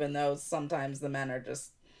Bachelor, even though sometimes men are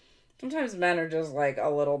just, like, a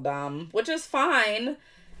little dumb, which is fine.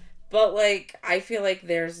 But, like, I feel like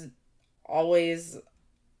there's always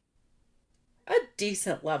a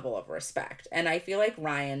decent level of respect. And I feel like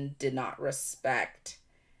Ryan did not respect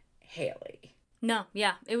Haley. No,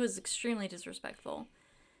 yeah. It was extremely disrespectful.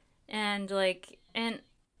 And, like, and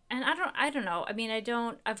I don't know. I mean, I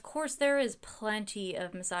don't. Of course, there is plenty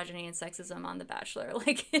of misogyny and sexism on The Bachelor.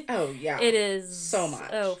 Like, oh yeah, it is so much.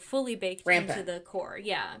 Oh, fully baked Rampant. into the core.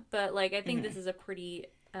 Yeah, but like, I think this is a pretty.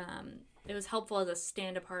 It was helpful as a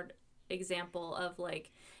stand apart example of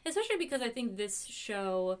like, especially because I think this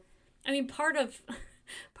show. I mean, part of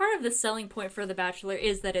the selling point for The Bachelor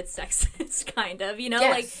is that it's sexist, kind of, you know,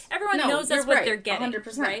 Yes. like everyone knows that's what they're getting,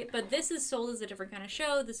 100%. right? But this is sold as a different kind of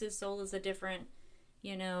show. This is sold as a different,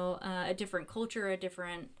 you know, a different culture, a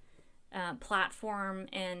different platform,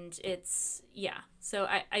 and it's So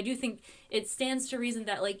I do think it stands to reason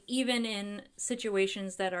that like even in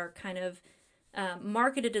situations that are kind of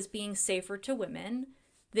marketed as being safer to women,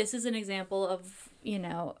 this is an example of, you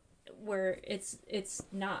know, where it's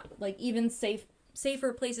not like even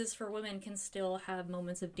safer places for women can still have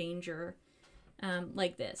moments of danger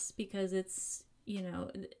like this, because it's, you know,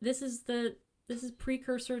 this is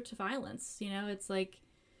precursor to violence, you know. It's like,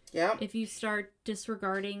 yeah, if you start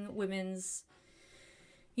disregarding women's,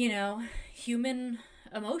 you know, human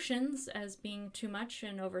emotions as being too much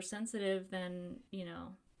and oversensitive, then, you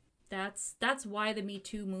know, that's why the Me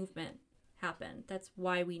Too movement happened. That's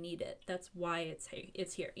why we need it. That's why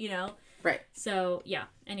it's here, you know? Right. So, yeah.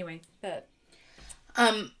 Anyway, but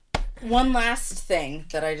one last thing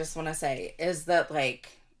that I just want to say is that, like,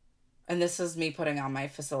 and this is me putting on my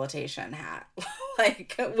facilitation hat,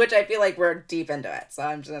 like, which I feel like we're deep into it, so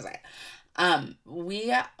I'm just gonna say,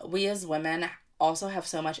 we as women also have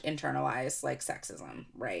so much internalized, like, sexism,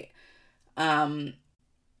 right?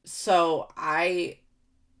 So I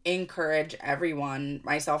encourage everyone,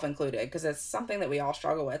 myself included, because it's something that we all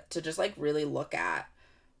struggle with, to just like really look at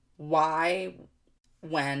why,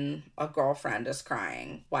 when a girlfriend is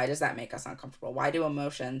crying, why does that make us uncomfortable? Why do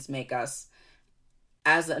emotions make us,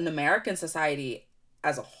 as an American society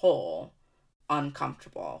as a whole,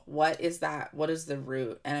 uncomfortable? What is that? What is the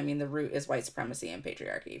root? And I mean, the root is white supremacy and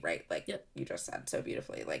patriarchy, right? Like, yep. You just said so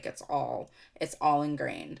beautifully. Like, it's all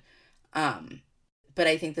ingrained. But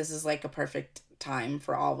I think this is like a perfect time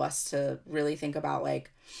for all of us to really think about like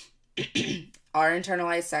our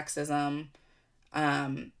internalized sexism,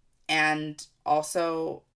 and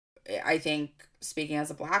also I think, speaking as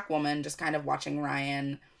a Black woman, just kind of watching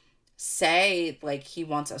Ryan say like he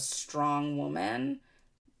wants a strong woman,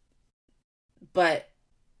 but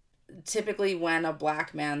typically when a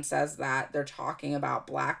Black man says that, they're talking about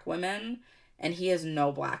Black women, and he has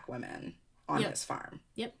no Black women on his farm.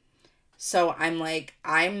 Yep. So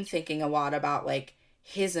I'm thinking a lot about like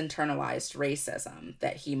his internalized racism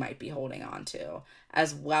that he might be holding on to,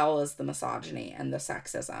 as well as the misogyny and the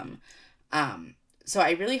sexism. So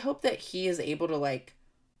I really hope that he is able to like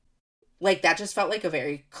that just felt like a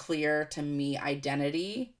very clear to me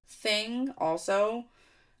identity thing also.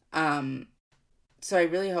 So I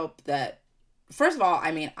really hope that, first of all,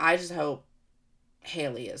 I mean, I just hope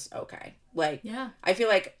Haley is okay. Like, yeah. I feel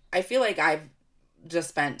like I've just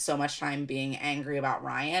spent so much time being angry about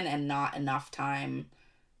Ryan and not enough time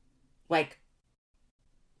like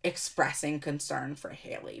expressing concern for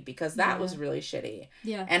Haley, because that was really shitty.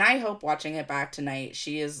 Yeah. And I hope watching it back tonight,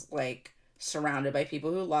 she is like surrounded by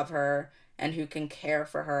people who love her and who can care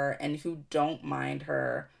for her and who don't mind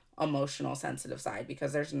her emotional, sensitive side,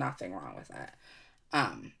 because there's nothing wrong with it.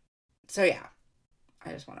 So yeah,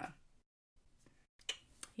 I just want to.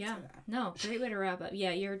 Yeah. No, great way to wrap up.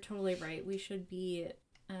 Yeah, you're totally right. We should be,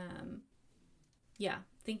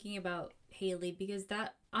 thinking about Haley, because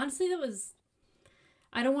that, honestly, that was,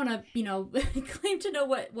 I don't want to, you know, claim to know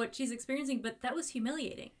what she's experiencing, but that was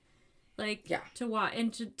humiliating. Like, to watch,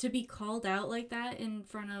 and to be called out like that in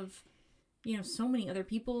front of, you know, so many other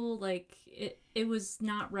people, like, it was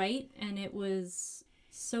not right, and it was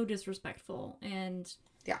so disrespectful, and,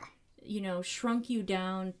 you know, shrunk you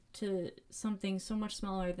down to something so much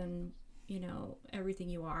smaller than, you know, everything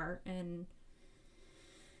you are. And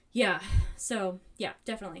so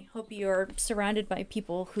definitely hope you're surrounded by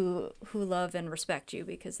people who love and respect you,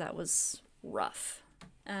 because that was rough.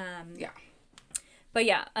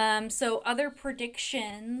 But so other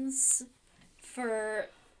predictions for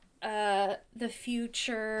the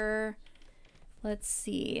future, let's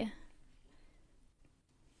see.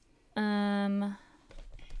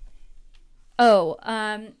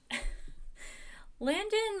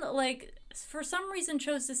 Landon, like, for some reason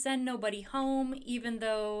chose to send nobody home, even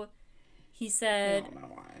though he said, I don't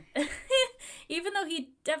know why. even though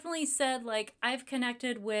he definitely said, like, I've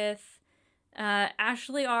connected with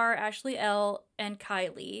Ashley R, Ashley L, and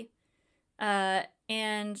Kylie.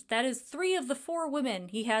 And that is 3 of the 4 women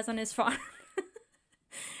he has on his farm.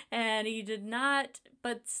 And he did not,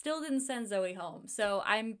 but still didn't send Zoe home. So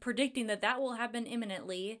I'm predicting that will happen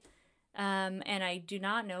imminently. And I do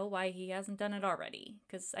not know why he hasn't done it already,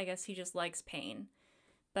 because I guess he just likes pain.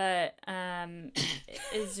 But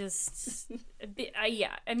it's just,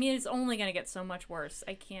 yeah. I mean, it's only going to get so much worse.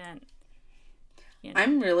 I can't. You know.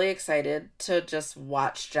 I'm really excited to just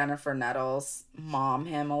watch Jennifer Nettles mom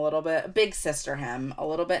him a little bit, big sister him a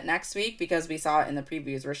little bit next week, because we saw it in the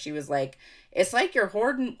previews where she was like, it's like you're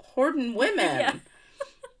hoarding women. Yeah.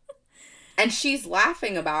 And she's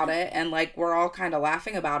laughing about it, and like we're all kind of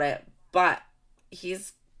laughing about it, but he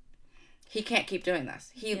can't keep doing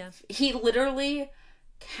this. He literally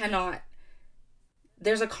cannot.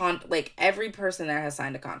 There's like every person there has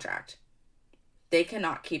signed a contract. They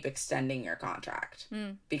cannot keep extending your contract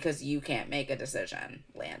because you can't make a decision,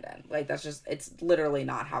 Landon. Like, that's just, it's literally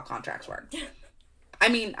not how contracts work. I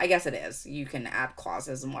mean, I guess it is. You can add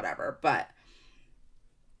clauses and whatever, but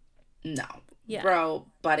no. Yeah. Bro,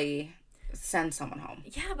 buddy, send someone home.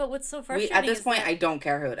 Yeah, but what's so frustrating at this point, I don't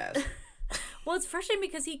care who it is. Well, it's frustrating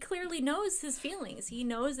because he clearly knows his feelings. He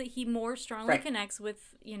knows that he more strongly connects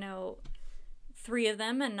with, 3 of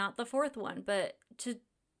them and not the 4th one. But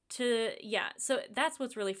so that's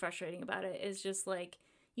what's really frustrating about it, is just like,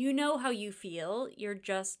 you know how you feel, you're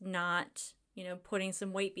just not, putting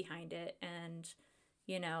some weight behind it. And,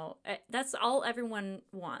 that's all everyone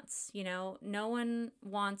wants, no one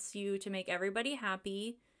wants you to make everybody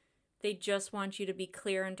happy. They just want you to be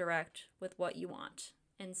clear and direct with what you want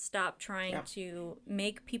and stop trying to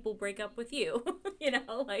make people break up with you,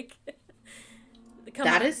 like...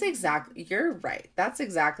 That is exactly, you're right. That's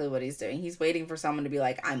exactly what he's doing. He's waiting for someone to be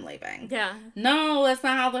like, I'm leaving. Yeah. No, that's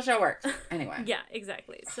not how the show works. Anyway. Yeah,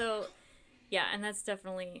 exactly. So, yeah, and that's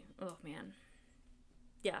definitely, oh man.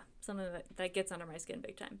 Yeah, something that gets under my skin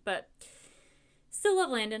big time. But still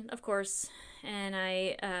love Landon, of course. And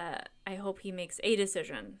I hope he makes a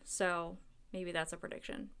decision. So maybe that's a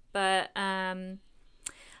prediction. But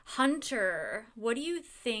Hunter, what do you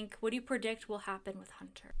predict will happen with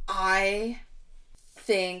Hunter? I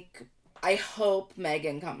hope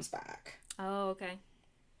Megan comes back. Oh, okay.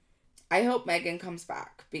 I hope Megan comes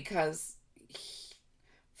back because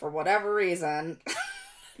for whatever reason,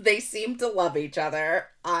 they seem to love each other.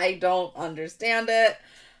 I don't understand it.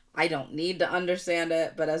 I don't need to understand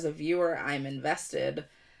it, but as a viewer, I'm invested.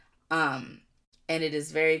 And it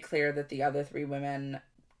is very clear that the other 3 women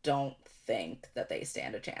don't think that they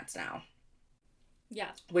stand a chance now. Yeah.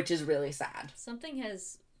 Which is really sad. Something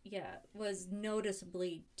was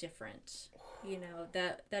noticeably different,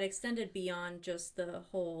 that extended beyond just the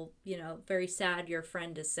whole, very sad, your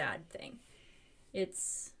friend is sad thing.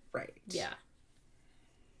 It's... Right. Yeah.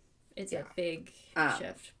 It's a big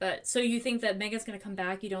shift. But, so you think that Megan's going to come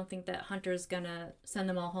back? You don't think that Hunter's going to send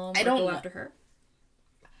them all home or go after her?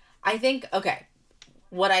 I think, okay.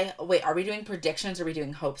 Wait, are we doing predictions or are we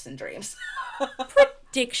doing hopes and dreams?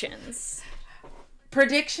 Predictions.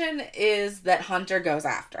 Prediction is that Hunter goes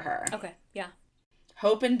after her. Okay, yeah.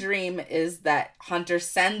 Hope and dream is that Hunter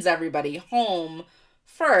sends everybody home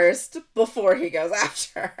first before he goes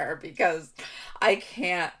after her, because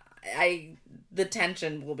the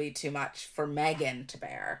tension will be too much for Megan to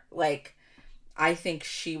bear. Like, I think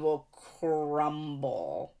she will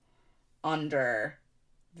crumble under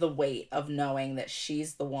the weight of knowing that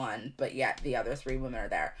she's the one, but yet the other 3 women are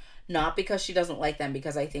there. Not because she doesn't like them,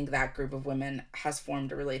 because I think that group of women has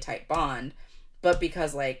formed a really tight bond, but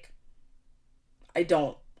because, like, I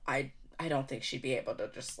don't think she'd be able to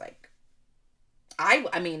just, like,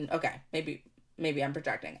 I mean, okay, maybe I'm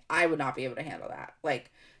projecting. I would not be able to handle that.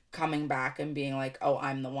 Like, coming back and being like, oh,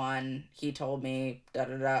 I'm the one, he told me,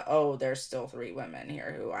 da-da-da, oh, there's still 3 women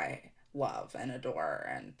here who I love and adore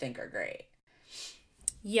and think are great.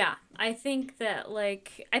 Yeah, I think that,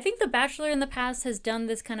 I think The Bachelor in the past has done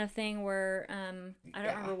this kind of thing where, I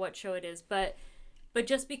don't remember what show it is, but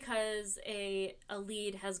just because a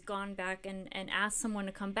lead has gone back and asked someone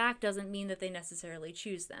to come back doesn't mean that they necessarily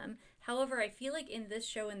choose them. However, I feel like in this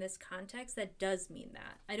show, in this context, that does mean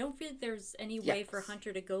that. I don't feel like there's any way for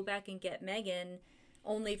Hunter to go back and get Megan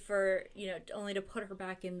only to put her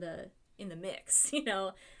back in the mix,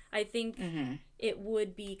 I think it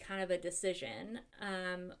would be kind of a decision,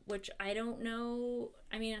 which I don't know.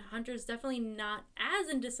 I mean, Hunter's definitely not as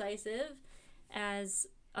indecisive as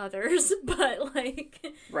others, but right.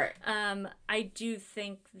 I do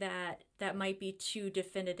think that might be too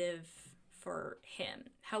definitive for him.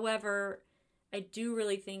 However, I do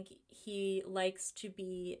really think he likes to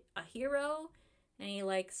be a hero, and he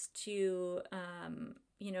likes to,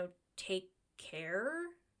 take care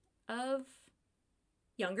of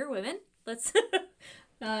younger women. Let's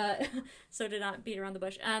so to not beat around the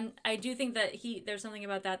bush. I do think that there's something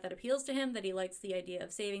about that appeals to him, that he likes the idea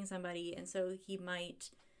of saving somebody, and so he might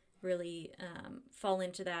really fall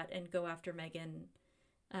into that and go after Megan.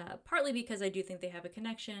 Partly because I do think they have a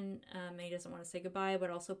connection, and he doesn't want to say goodbye, but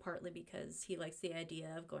also partly because he likes the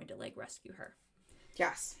idea of going to like rescue her.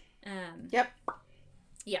 Yes. Yep.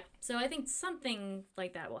 Yeah. So I think something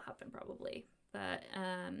like that will happen probably. But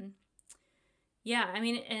yeah, I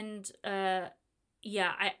mean, and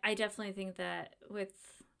yeah, I definitely think that with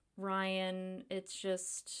Ryan, it's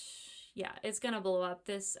just, yeah, it's gonna blow up.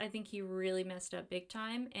 I think he really messed up big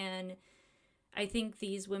time, and I think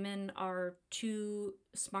these women are too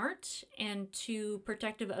smart and too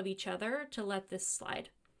protective of each other to let this slide.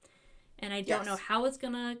 And I don't know how it's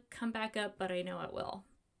going to come back up, but I know it will.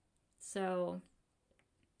 So,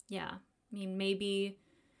 yeah. I mean, maybe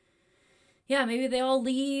they all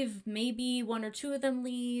leave. Maybe one or two of them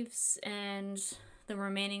leaves. And the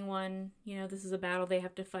remaining one, this is a battle they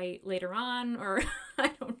have to fight later on. Or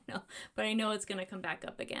I don't know. But I know it's going to come back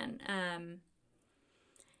up again.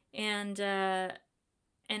 And Alan,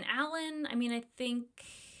 I mean, I think,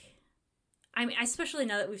 especially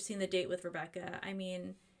now that we've seen the date with Rebecca, I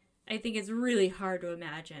mean, I think it's really hard to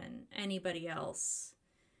imagine anybody else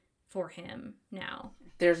for him now.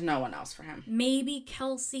 There's no one else for him. Maybe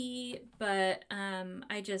Kelsey, but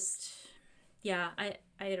I don't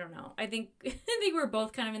know. I think we're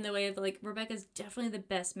both kind of in the way of like Rebecca's definitely the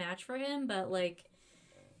best match for him, but like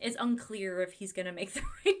it's unclear if he's gonna make the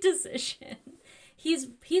right decision. He's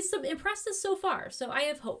impressed us so far, so I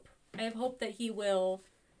have hope. I have hope that he will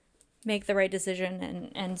make the right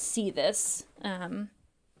decision and see this. I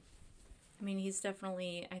mean, he's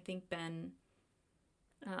definitely, I think, been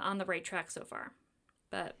on the right track so far.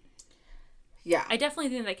 But yeah, I definitely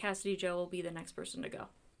think that Cassidy Joe will be the next person to go.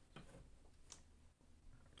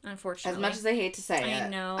 Unfortunately. As much as I hate to say it, I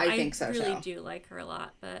know. I think so, I really do like her a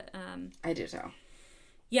lot, but I do too.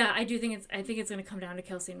 Yeah, I think it's going to come down to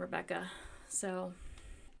Kelsey and Rebecca. So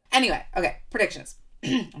anyway, okay, predictions.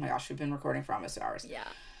 Oh my gosh, we've been recording for almost 2 hours. Yeah.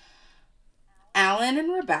 Alan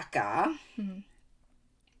and Rebecca,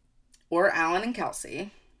 or Alan and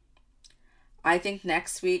Kelsey. I think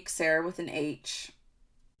next week Sarah with an H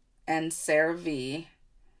and Sarah V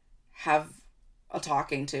have a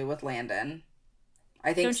talking to with Landon.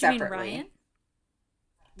 I think Don't you separately. Mean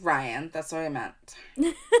Ryan? Ryan, that's what I meant.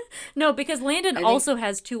 No, because Landon also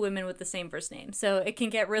has 2 women with the same first name, so it can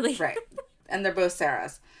get really right. And they're both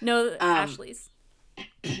Sarah's. No, Ashley's.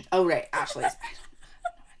 Oh right, Ashley's. I don't know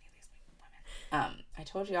any of these women. I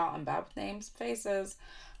told y'all I'm bad with names, faces.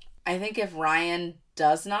 I think if Ryan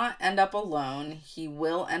does not end up alone, he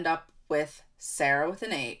will end up with Sarah with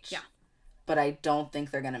an H. Yeah. But I don't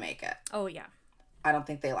think they're gonna make it. Oh yeah. I don't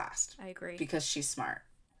think they last. I agree. Because she's smart.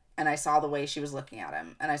 And I saw the way she was looking at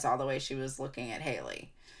him. And I saw the way she was looking at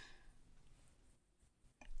Haley.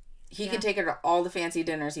 He can take her to all the fancy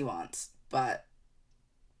dinners he wants. But,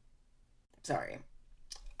 sorry.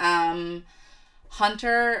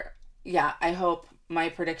 Hunter, yeah, I hope, my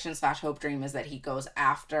prediction / hope dream is that he goes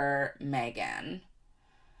after Megan.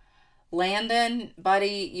 Landon,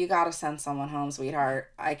 buddy, you gotta send someone home,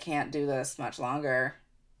 sweetheart. I can't do this much longer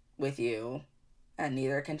with you. And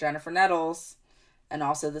neither can Jennifer Nettles. And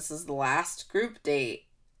also, this is the last group date.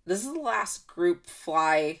 This is the last group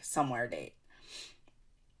fly somewhere date.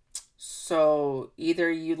 So, either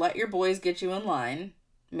you let your boys get you in line.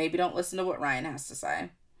 Maybe don't listen to what Ryan has to say.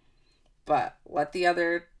 But let the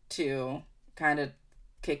other 2 kind of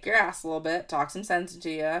kick your ass a little bit. Talk some sense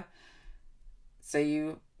into you. So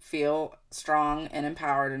you feel strong and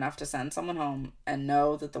empowered enough to send someone home. And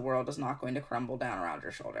know that the world is not going to crumble down around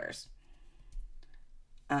your shoulders.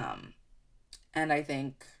 And I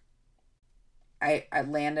think I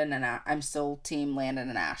Landon and I'm still team Landon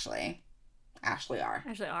and Ashley. Ashley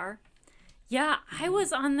R. Yeah, I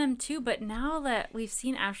was on them too, but now that we've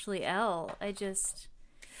seen Ashley L, I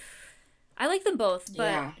like them both,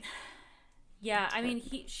 but yeah, I mean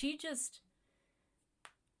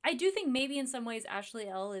I do think maybe in some ways Ashley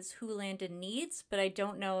L is who Landon needs, but I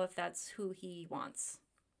don't know if that's who he wants.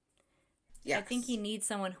 Yes. I think he needs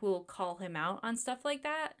someone who will call him out on stuff like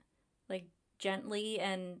that, like gently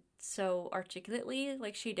and so articulately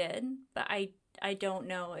like she did, but I don't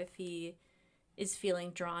know if he is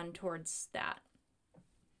feeling drawn towards that.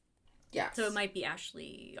 Yes. So it might be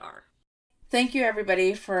Ashley R. Thank you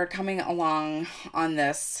everybody for coming along on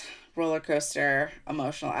this roller coaster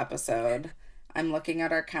emotional episode. I'm looking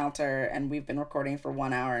at our counter and we've been recording for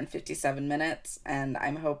 1 hour and 57 minutes and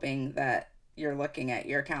I'm hoping that you're looking at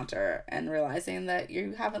your counter and realizing that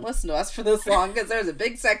you haven't listened to us for this long because there's a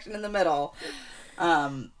big section in the middle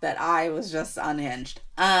that I was just unhinged.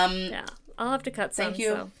 Yeah, I'll have to cut some. Thank you.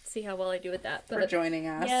 So see how well I do with that. For joining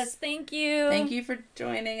us. Yes, thank you. Thank you for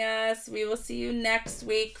joining us. We will see you next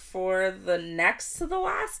week for the next to the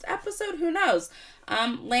last episode. Who knows?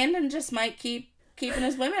 Landon just might keep keeping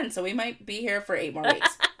his women, so we might be here for 8 more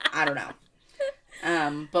weeks. I don't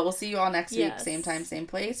know. But we'll see you all next week. Same time, same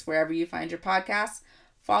place, wherever you find your podcasts.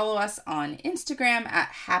 Follow us on Instagram at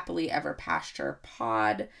Happily Ever Pasture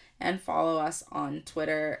Pod, and follow us on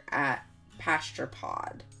Twitter at Pasture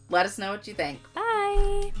Pod. Let us know what you think.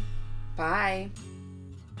 Bye. Bye.